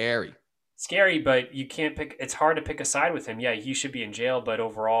 scary, but you can't pick. It's hard to pick a side with him. Yeah, he should be in jail, but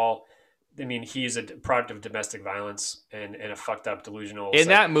overall, I mean, he's a product of domestic violence and a fucked up delusional. In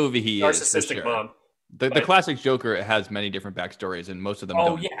that movie, he narcissistic is for sure. mom. The classic Joker has many different backstories, and most of them.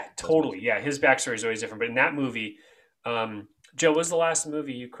 Oh yeah, totally. Yeah, his backstory is always different. But in that movie, Joe, what was the last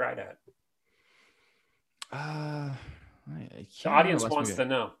movie you cried at? The audience wants to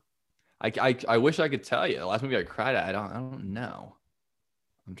know. I wish I could tell you. The last movie I cried at, I don't know.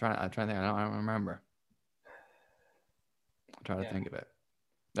 I'm trying to think. I don't remember. I'm trying to think of it.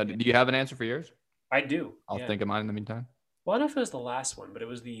 Now, do you have an answer for yours? I do. I'll think of mine in the meantime. Well, I don't know if it was the last one, but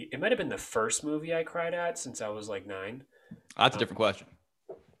it might have been the first movie I cried at since I was like 9. That's a different question.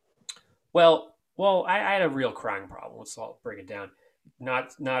 Well, I had a real crying problem. Let's all break it down.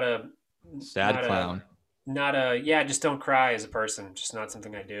 Not a sad clown. Just don't cry as a person. Just not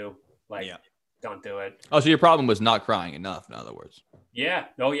something I do. Don't do it. Oh, so your problem was not crying enough, in other words. Yeah.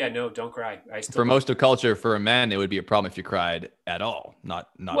 Oh, yeah. No, don't cry. For most of culture, for a man, it would be a problem if you cried at all. Not.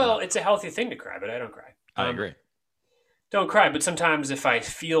 Well, it's a healthy thing to cry, but I don't cry. I agree. Don't cry, but sometimes if I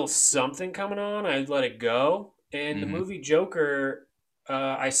feel something coming on, I let it go. And the movie Joker,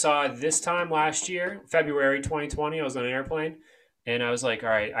 I saw this time last year, February 2020. I was on an airplane, and I was like, all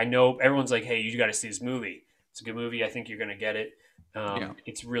right, I know everyone's like, hey, you got to see this movie. It's a good movie. I think you're going to get it.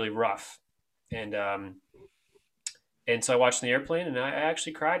 It's really rough. And so I watched in the airplane, and I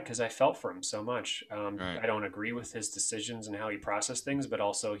actually cried because I felt for him so much. Right. I don't agree with his decisions and how he processed things, but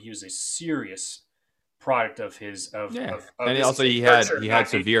also he was a serious product of his and also he had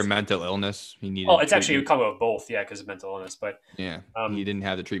severe mental illness. He needed. Oh, it's actually a combo of both, because of mental illness. But he didn't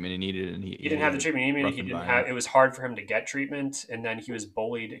have the treatment he needed, and he didn't have the treatment he needed. He didn't have. It was hard for him to get treatment, and then he was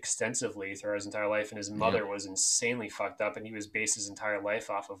bullied extensively throughout his entire life. And his mother was insanely fucked up, and he was based his entire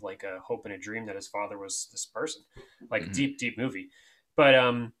life off of like a hope and a dream that his father was this person, like deep movie. But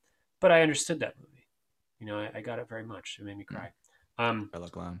I understood that movie. I got it very much. It made me cry.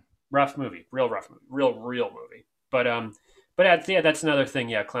 Rough movie, real rough movie, real movie. But that's another thing.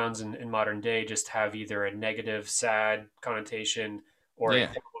 Yeah, clowns in modern day just have either a negative, sad connotation or a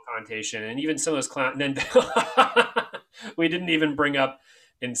horrible connotation, and even some of those clowns. Then we didn't even bring up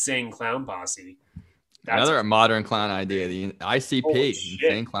Insane Clown Posse. Another modern clown idea, the ICP,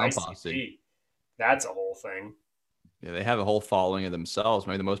 Insane Clown Posse. That's a whole thing. Yeah, they have a whole following of themselves.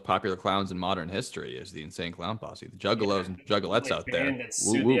 Maybe the most popular clowns in modern history is the Insane Clown Posse, the Juggalos and Juggalettes out there. That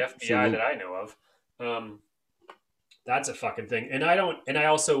sued the FBI that I know of. That's a fucking thing. And I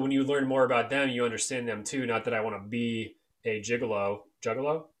also, when you learn more about them, you understand them too. Not that I want to be a gigolo.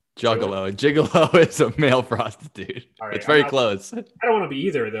 Juggalo? Juggalo. A gigolo is a male prostitute. Right, it's very close. I don't want to be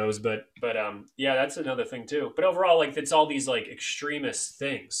either of those, but that's another thing too. But overall, like, it's all these like extremist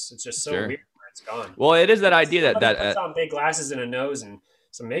things. It's just so weird. It's gone. Well, it is that idea that puts on big glasses and a nose and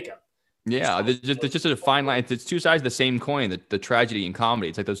some makeup. Yeah, there's just a fine line. It's two sides of the same coin. The tragedy and comedy.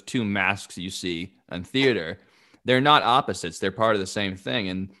 It's like those two masks you see in theater. They're not opposites. They're part of the same thing.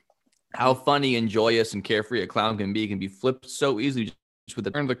 And how funny and joyous and carefree a clown can be flipped so easily just with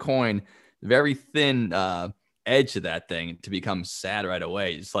the turn of the coin. Very thin edge to that thing to become sad right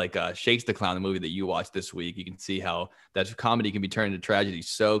away. It's like Shakes the Clown, the movie that you watched this week. You can see how that comedy can be turned into tragedy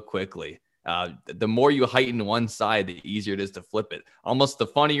so quickly. The more you heighten one side, the easier it is to flip it. Almost the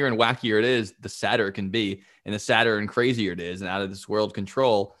funnier and wackier it is, the sadder it can be. And the sadder and crazier it is and out of this world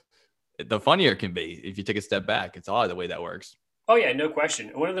control, the funnier it can be if you take a step back. It's odd the way that works. Oh yeah, no question.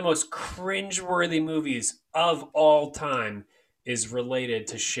 One of the most cringe-worthy movies of all time is related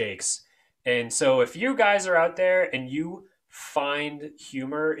to shakes. And so if you guys are out there and you find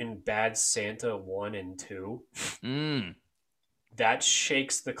humor in Bad Santa 1 and 2, that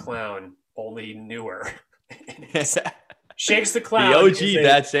Shakes the Clown, only newer. Shakes the Clown. The OG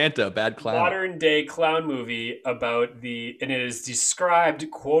Bad Santa, Bad Clown. Modern day clown movie about and it is described,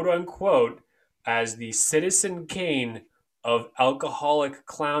 quote unquote, as the Citizen Kane of alcoholic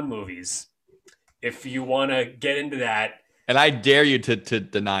clown movies. If you want to get into that. And I dare you to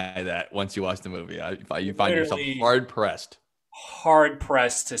deny that once you watch the movie. You find yourself hard pressed. Hard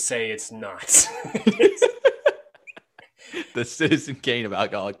pressed to say it's not. The Citizen Kane of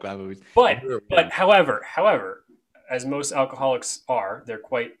alcoholic clown movies. But however, as most alcoholics are,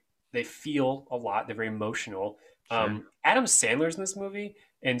 they feel a lot. They're very emotional. Sure. Adam Sandler's in this movie,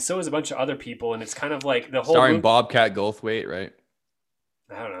 and so is a bunch of other people, and it's kind of like the whole starring movie. Bobcat Goldthwait, right?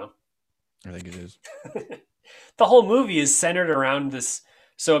 I don't know. I think it is. The whole movie is centered around this.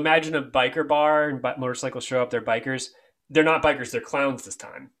 So imagine a biker bar and motorcycles show up. They're bikers. They're not bikers. They're clowns this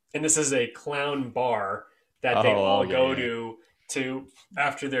time. And this is a clown bar that they all go to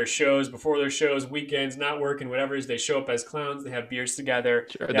after their shows, before their shows, weekends, not working, whatever it is. They show up as clowns. They have beers together.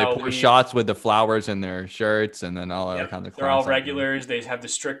 Sure, they pour shots with the flowers in their shirts, and then all other kinds of. They're all regulars. They have the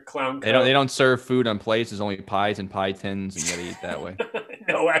strict clown code. They don't serve food on plates. There's only pies and pie tins, and you gotta eat that way.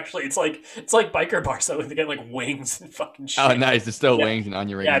 No, actually, it's like biker bars. So they get like wings and fucking shit. Oh, nice. It's still wings and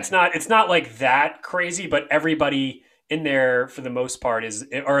onion rings. Yeah, it's not like that crazy, but everybody in there for the most part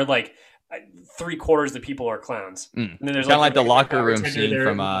or like 3/4 of the people are clowns. And then there's kind of like the locker room scene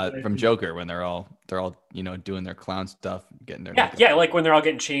from Joker when they're all doing their clown stuff, getting their like when they're all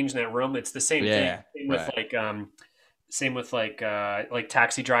getting changed in that room. It's the same thing. Same with like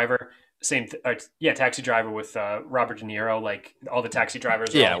Taxi Driver. Taxi Driver with Robert De Niro. Like all the taxi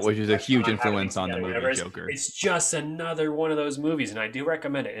drivers. Which is a huge influence on the movie Joker. It's just another one of those movies, and I do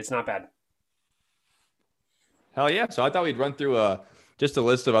recommend it. It's not bad. Hell yeah! So I thought we'd run through just a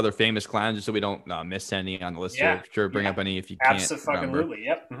list of other famous clowns, just so we don't miss any on the list. Yeah. Sure, bring up any if you can't. Absolutely,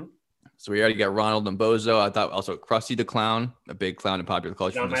 yep. Mm-hmm. So we already got Ronald and Bozo. I thought also Krusty the Clown, a big clown in popular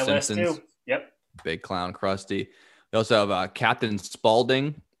culture from The Simpsons. List too. Yep. Big clown, Krusty. We also have Captain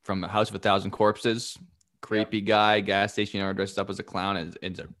Spaulding from House of a Thousand Corpses. Creepy guy, gas station owner dressed up as a clown,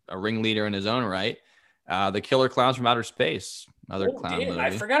 and a ringleader in his own right. The Killer Clowns from Outer Space, another clown movie. I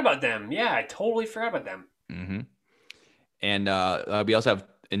forgot about them. Yeah, I totally forgot about them. Mm-hmm. And we also have,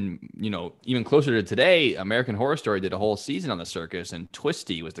 even closer to today, American Horror Story did a whole season on the circus, and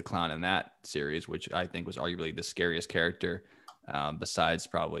Twisty was the clown in that series, which I think was arguably the scariest character, besides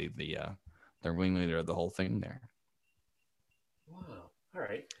probably the ringleader of the whole thing there. Wow. All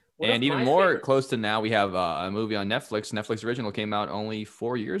right. And even more close to now, we have a movie on Netflix. Netflix original came out only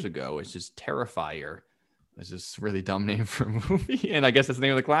 4 years ago. It's just Terrifier. It's just a really dumb name for a movie. And I guess that's the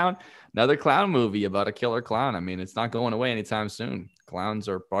name of the clown. Another clown movie about a killer clown. I mean, it's not going away anytime soon. Clowns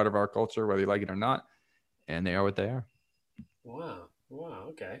are part of our culture, whether you like it or not. And they are what they are. Wow.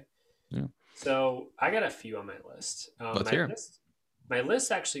 Okay. Yeah. So I got a few on my list. Let's hear. My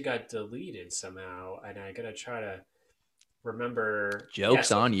list actually got deleted somehow. And I got to try to remember.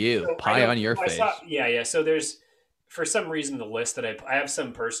 Jokes on you. So pie on your face. So there's... For some reason, the list that I have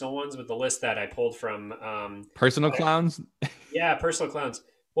some personal ones, but the list that I pulled from personal clowns. Yeah, personal clowns.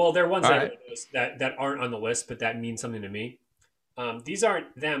 Well, they're ones that aren't on the list, but that mean something to me. These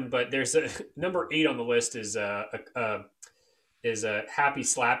aren't them, but there's a number 8 on the list is a Happy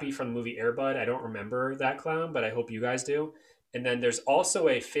Slappy from the movie Air Bud. I don't remember that clown, but I hope you guys do. And then there's also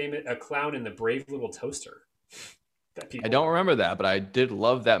a clown in the Brave Little Toaster. I don't remember that, but I did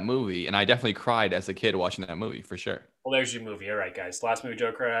love that movie, and I definitely cried as a kid watching that movie for sure. Well, there's your movie. All right, guys. Last movie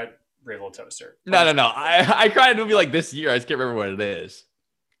Joe cried at, Brave Little Toaster. No. I cried at a movie like this year. I just can't remember what it is.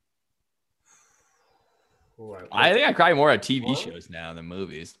 I think I cry more at TV shows now than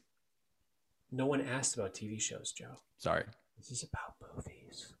movies. No one asked about TV shows, Joe. Sorry. This is about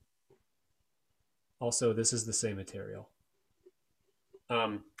movies. Also, this is the same material.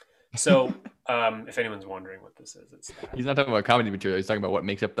 So, if anyone's wondering what this is, it's that. He's not talking about comedy material. He's talking about what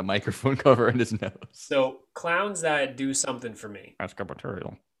makes up the microphone cover in his nose. So, clowns that do something for me. That's good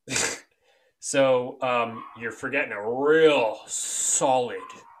material. So, you're forgetting a real solid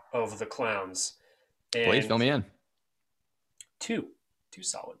of the clowns. And please fill me in. Two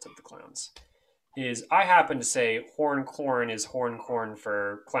solids of the clowns. I happen to say horn corn is horn corn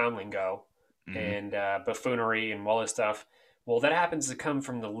for clown lingo. and buffoonery and all this stuff. Well, that happens to come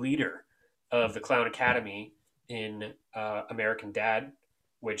from the leader of the Clown Academy in American Dad,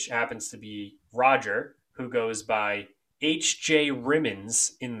 which happens to be Roger, who goes by H.J.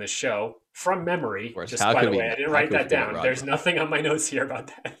 Rimmons in the show from memory. course, Just how by could the we way, I not- didn't how write could we that forget down. about There's Roger? nothing on my notes here about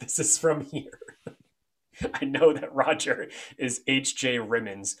that. This is from here. I know that Roger is H.J.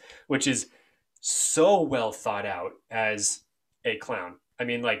 Rimmons, which is so well thought out as a clown. I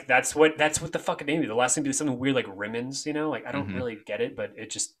mean, like that's what the fucking name is. The last name be something weird like Rimmons, you know? Like I don't really get it, but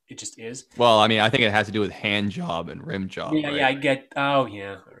it just is. Well, I mean, I think it has to do with hand job and rim job. Yeah, right? yeah, I get. Oh,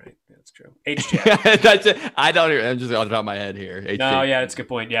 yeah, all right, that's true. HJ. That's it. I don't. I'm just on the top of my head here. No, yeah, that's a good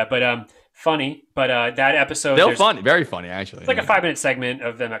point. Yeah, but funny. But that episode, Still funny, very funny actually. It's like a 5-minute segment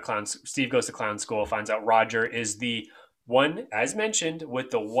of them at clown. Steve goes to clown school, finds out Roger is the one, as mentioned,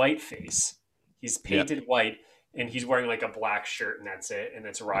 with the white face. He's painted white, and he's wearing like a black shirt, and that's it. And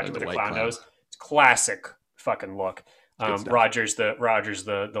it's Roger with a clown nose. It's classic fucking look. Roger's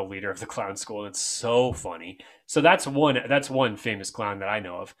the leader of the clown school, and it's so funny. So that's one famous clown that I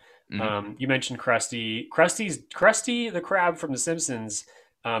know of. You mentioned Krusty. Krusty the Krab from The Simpsons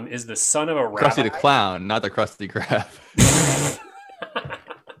is the son of a rabbi. Krusty the Clown, not the Krusty Krab.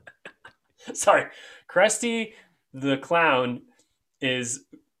 Sorry, Krusty the Clown is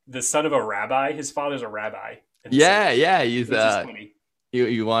the son of a rabbi. His father's a rabbi. Yeah. He's funny.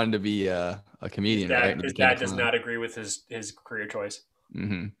 He wanted to be a comedian, right? His dad does not agree with his career choice.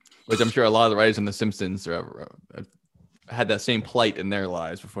 Which I'm sure a lot of the writers in The Simpsons had that same plight in their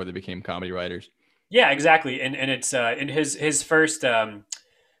lives before they became comedy writers. Yeah, exactly. And it's in his first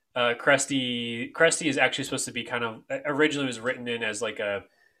Krusty is actually supposed to be kind of originally was written in as like a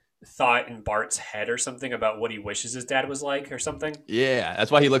thought in Bart's head or something about what he wishes his dad was like or something. Yeah, that's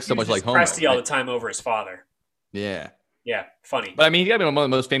why he looks so much like Homer. Krusty all the time over his father. Yeah. Yeah, funny. But I mean, he got to be one of the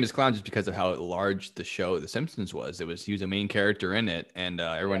most famous clowns just because of how large the show The Simpsons was. He was a main character in it, and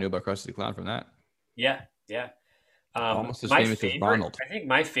everyone knew about Krusty the Clown from that. Yeah. Almost as famous as Arnold. I think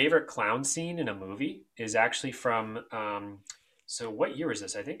my favorite clown scene in a movie is actually from. So what year was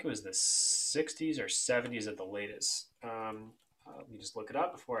this? I think it was the 60s or 70s at the latest. Let me just look it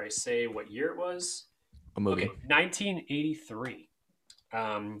up before I say what year it was. A movie. Okay, 1983.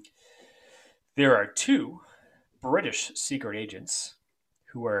 There are two British secret agents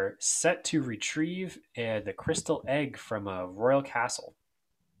who are set to retrieve the crystal egg from a royal castle.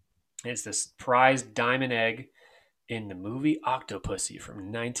 It's this prized diamond egg in the movie Octopussy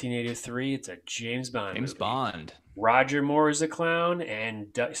from 1983. It's a James Bond movie. Bond. Roger Moore is a clown, and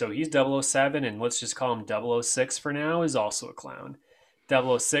so he's 007, and let's just call him 006 for now, is also a clown.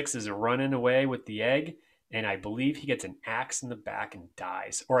 006 is running away with the egg, and I believe he gets an axe in the back and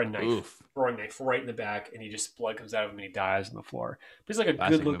dies, or a knife, or a knife right in the back, and blood comes out of him and he dies on the floor. But he's like a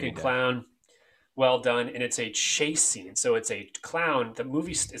good-looking clown, well done, and it's a chase scene. So it's a clown.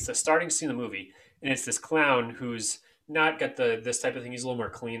 It's the starting scene of the movie, and it's this clown who's not got this type of thing. He's a little more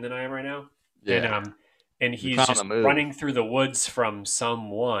clean than I am right now. Yeah. And he's just running through the woods from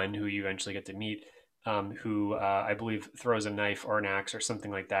someone who you eventually get to meet, who I believe throws a knife or an axe or something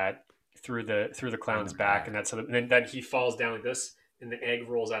like that through the clown's back, and that's how. And then he falls down like this, and the egg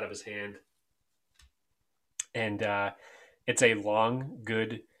rolls out of his hand. And it's a long,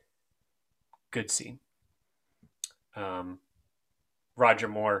 good scene. Roger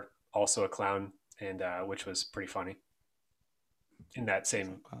Moore, also a clown, and which was pretty funny. In that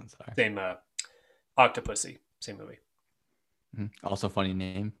same Octopussy, same movie. Also funny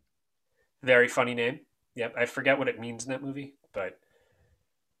name. Very funny name. Yep, I forget what it means in that movie, but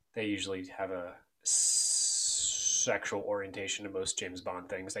they usually have a sexual orientation to most James Bond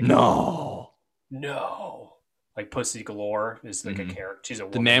things. No. Like Pussy Galore is like a character. She's a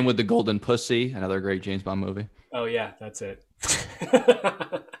woman. The Man with the Golden Pussy, another great James Bond movie. Oh yeah, that's it.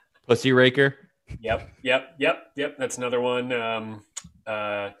 Pussy Raker. Yep. That's another one.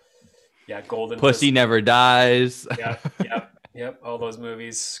 Golden Pussy Never Dies. Yep. All those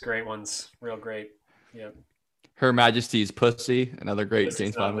movies, great ones, real great. Yep. Her Majesty's Pussy, another great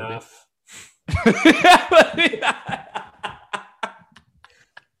Pussy's James Bond movie.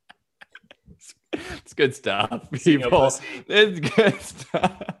 It's good stuff, people. It's good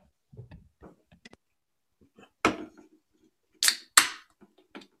stuff.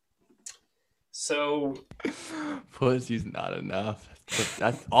 So, Pussy's not enough.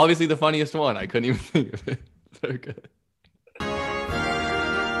 That's obviously the funniest one. I couldn't even think of it. So good.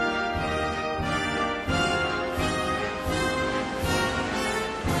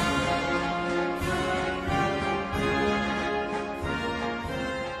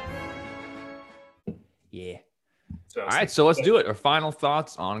 Yeah. All right, so let's do it. Our final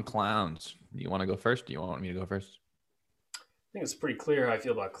thoughts on clowns. You want to go first? Do you want me to go first? I think it's pretty clear how I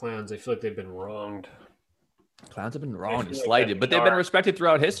feel about clowns. I feel like they've been wronged. Clowns have been I wronged and feel like slighted, but they've been respected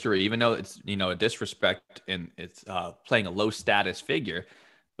throughout history, even though it's, a disrespect and it's playing a low status figure,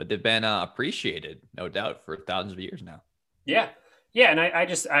 but they've been appreciated, no doubt, for thousands of years now. Yeah. Yeah. And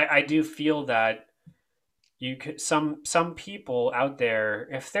I do feel that you could, some people out there,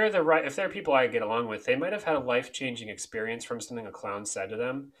 if they're people I get along with, they might have had a life-changing experience from something a clown said to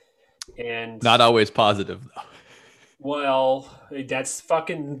them. And Not always positive, though. well, that's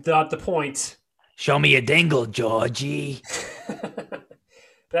fucking not the point. Show me a dingle, Georgie.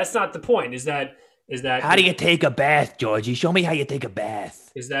 That's not the point. Is that how do you take a bath, Georgie? Show me how you take a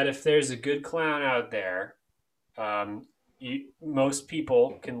bath. Is that if there's a good clown out there, most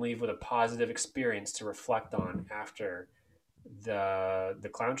people can leave with a positive experience to reflect on after the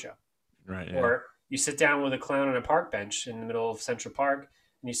clown show. Right. Yeah. Or you sit down with a clown on a park bench in the middle of Central Park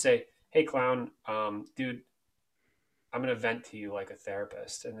and you say, "Hey, clown, dude, I'm going to vent to you like a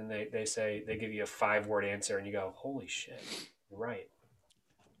therapist." And then they give you a 5-word answer and you go, "Holy shit, you're right."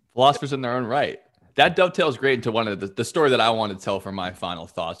 Philosophers in their own right. That dovetails great into one of the story that I want to tell for my final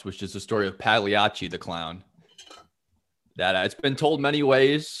thoughts, which is the story of Pagliacci the clown. That it's been told many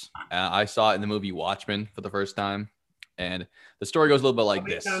ways. I saw it in the movie Watchmen for the first time. And the story goes a little bit like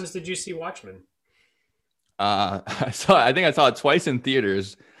this. How many times did you see Watchmen? I think I saw it twice in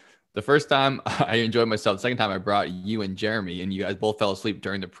theaters. The first time I enjoyed myself. The second time I brought you and Jeremy, and you guys both fell asleep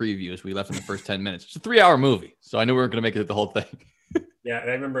during the previews. We left in the first 10 minutes. It's a 3-hour movie, so I knew we weren't going to make it the whole thing. Yeah, and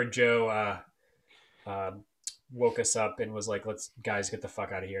I remember Joe woke us up and was like, "Let's guys get the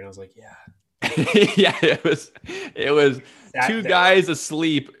fuck out of here." And I was like, "Yeah." Yeah, it was two guys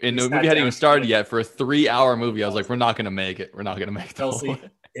asleep, and the movie hadn't even started yet for a 3-hour movie. I was like, "We're not going to make it. We're not going to make it." Fell asleep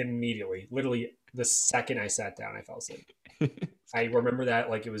immediately. Literally, the second I sat down, I fell asleep. I remember that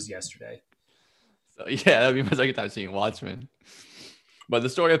like it was yesterday. So yeah, that'd be my second time seeing Watchmen. But the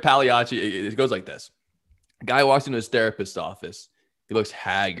story of Pagliacci, it goes like this: a guy walks into his therapist's office. He looks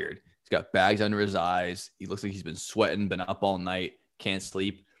haggard. He's got bags under his eyes. He looks like he's been sweating, been up all night, can't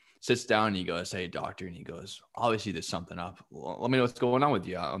sleep. Sits down and he goes, "Hey, doctor." And he goes, "Obviously, there's something up. Well, let me know what's going on with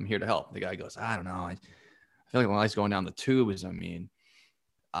you. I'm here to help." The guy goes, "I don't know. I feel like my life's going down the tubes. I mean,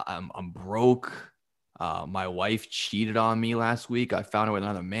 I'm broke. My wife cheated on me last week. I found her with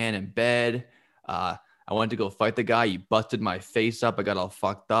another man in bed. I went to go fight the guy. He busted my face up. I got all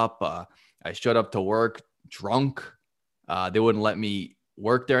fucked up. I showed up to work drunk. They wouldn't let me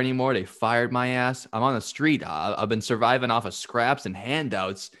work there anymore. They fired my ass. I'm on the street. I've been surviving off of scraps and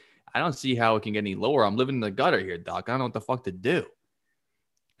handouts. I don't see how it can get any lower. I'm living in the gutter here, doc. I don't know what the fuck to do."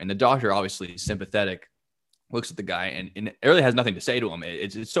 And the doctor, obviously sympathetic, looks at the guy and it really has nothing to say to him.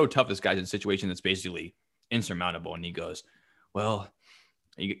 It's so tough. This guy's in a situation that's basically insurmountable. And he goes, "Well,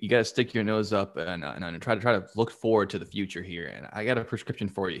 you got to stick your nose up and try to look forward to the future here. And I got a prescription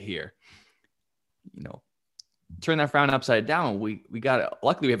for you here. Turn that frown upside down.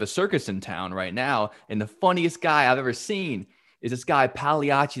 Luckily we have a circus in town right now. And the funniest guy I've ever seen is this guy,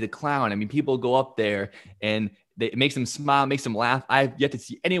 Pagliacci the clown. I mean, people go up there and it makes them smile, makes them laugh. I've yet to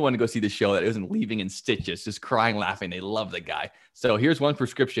see anyone go see the show that isn't leaving in stitches, just crying, laughing. They love the guy. So here's one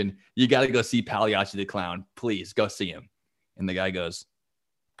prescription. You got to go see Pagliacci the clown. Please go see him." And the guy goes,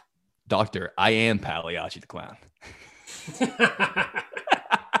 "Doctor, I am Pagliacci the clown."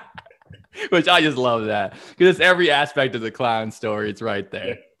 Which I just love that because it's every aspect of the clown story. It's right there.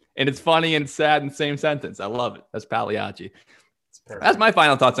 Yeah. And it's funny and sad in the same sentence. I love it. That's Pagliacci. That's my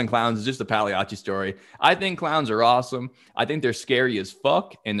final thoughts on clowns. Is just the Pagliacci story. I think clowns are awesome. I think they're scary as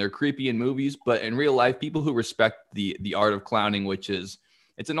fuck and they're creepy in movies, but in real life, people who respect the art of clowning, which is,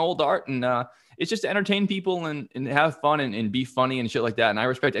 it's an old art and it's just to entertain people and have fun and be funny and shit like that. And I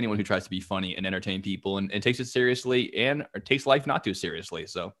respect anyone who tries to be funny and entertain people and takes it seriously or takes life not too seriously.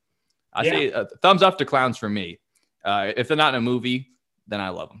 So I say thumbs up to clowns for me. If they're not in a movie, then I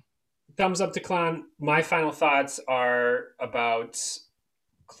love them. Thumbs up to clown. My final thoughts are about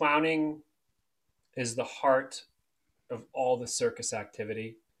clowning is the heart of all the circus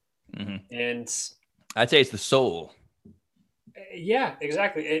activity. Mm-hmm. And I'd say it's the soul. Yeah,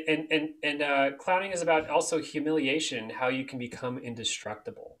 exactly. And clowning is about also humiliation, how you can become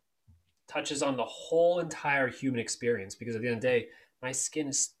indestructible. Touches on the whole entire human experience because at the end of the day, my skin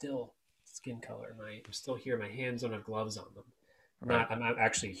is still skin color. I'm still here. My hands don't have gloves on them. Right. I'm not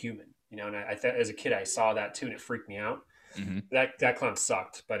actually human, and I thought as a kid I saw that too, and it freaked me out. Mm-hmm. That clown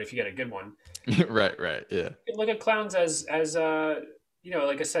sucked, but if you get a good one, right, yeah. You can look at clowns as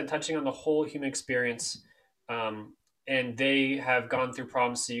like I said, touching on the whole human experience, and they have gone through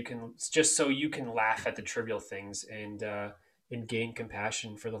problems so you can laugh at the trivial things, and and gain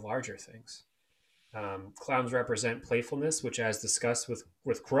compassion for the larger things. Clowns represent playfulness, which, as discussed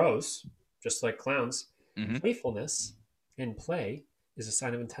with crows, just like clowns, playfulness and play is a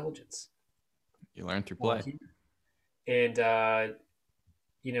sign of intelligence. You learn through play. And, the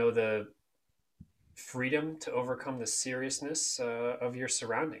freedom to overcome the seriousness of your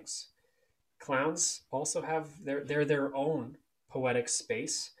surroundings. Clowns also have their own poetic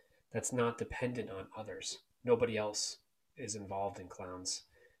space that's not dependent on others. Nobody else is involved in clowns.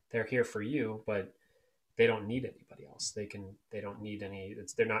 They're here for you, but they don't need anybody else. They don't need any.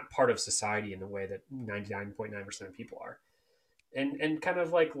 They're not part of society in the way that 99.9% of people are. And kind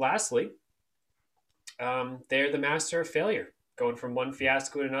of like lastly, they're the master of failure, going from one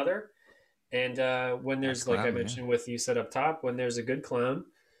fiasco to another. And when there's, like I mentioned with you said up top, when there's a good clown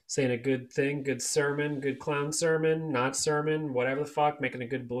saying a good thing, good sermon, good clown sermon, not sermon, whatever the fuck, making a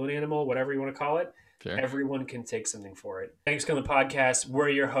good balloon animal, whatever you want to call it, sure. Everyone can take something for it. Thanks for coming to the podcast. We're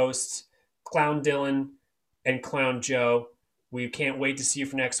your hosts, Clown Dylan and Clown Joe. We can't wait to see you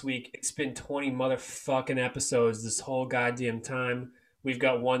for next week. It's been 20 motherfucking episodes this whole goddamn time. We've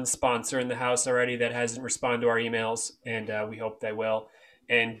got one sponsor in the house already that hasn't responded to our emails, and we hope they will.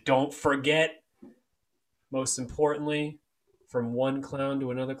 And don't forget, most importantly, from one clown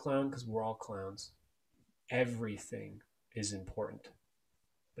to another clown, because we're all clowns, everything is important,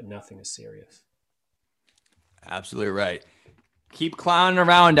 but nothing is serious. Absolutely right. Keep clowning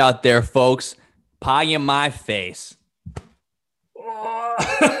around out there, folks. Pie in my face.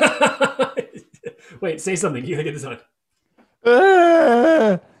 Wait, say something. You get this on.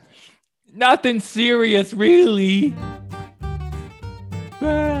 Nothing serious, really.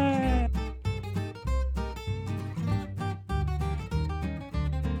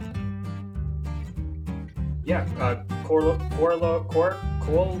 Yeah, Colrophobia.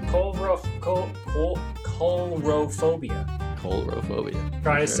 Colrophobia.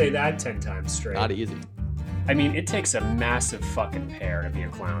 Try to say that 10 times straight. Not easy. I mean, it takes a massive fucking pair to be a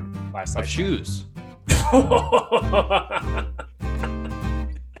clown. Of shoes. Or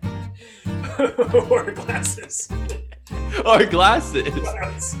glasses. Or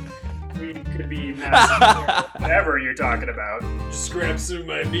glasses. We could be massive. Whatever you're talking about. Just grab some of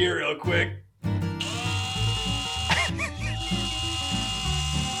my beer real quick.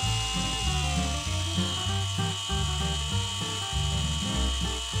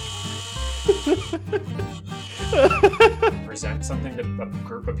 Present something to a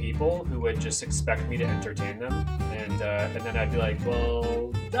group of people who would just expect me to entertain them, and then I'd be like,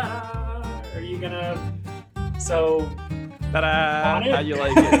 well, are you gonna? So, how you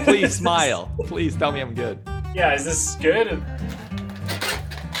like it? Please smile. Please tell me I'm good. Yeah, is this good?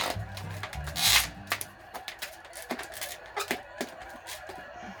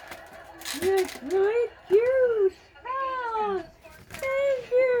 That's really cute. Oh,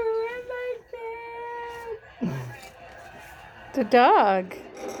 thank you. I like that. The dog.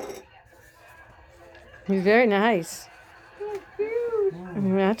 He's very nice. Thank you. It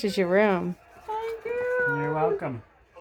matches your room. Thank you. You're welcome.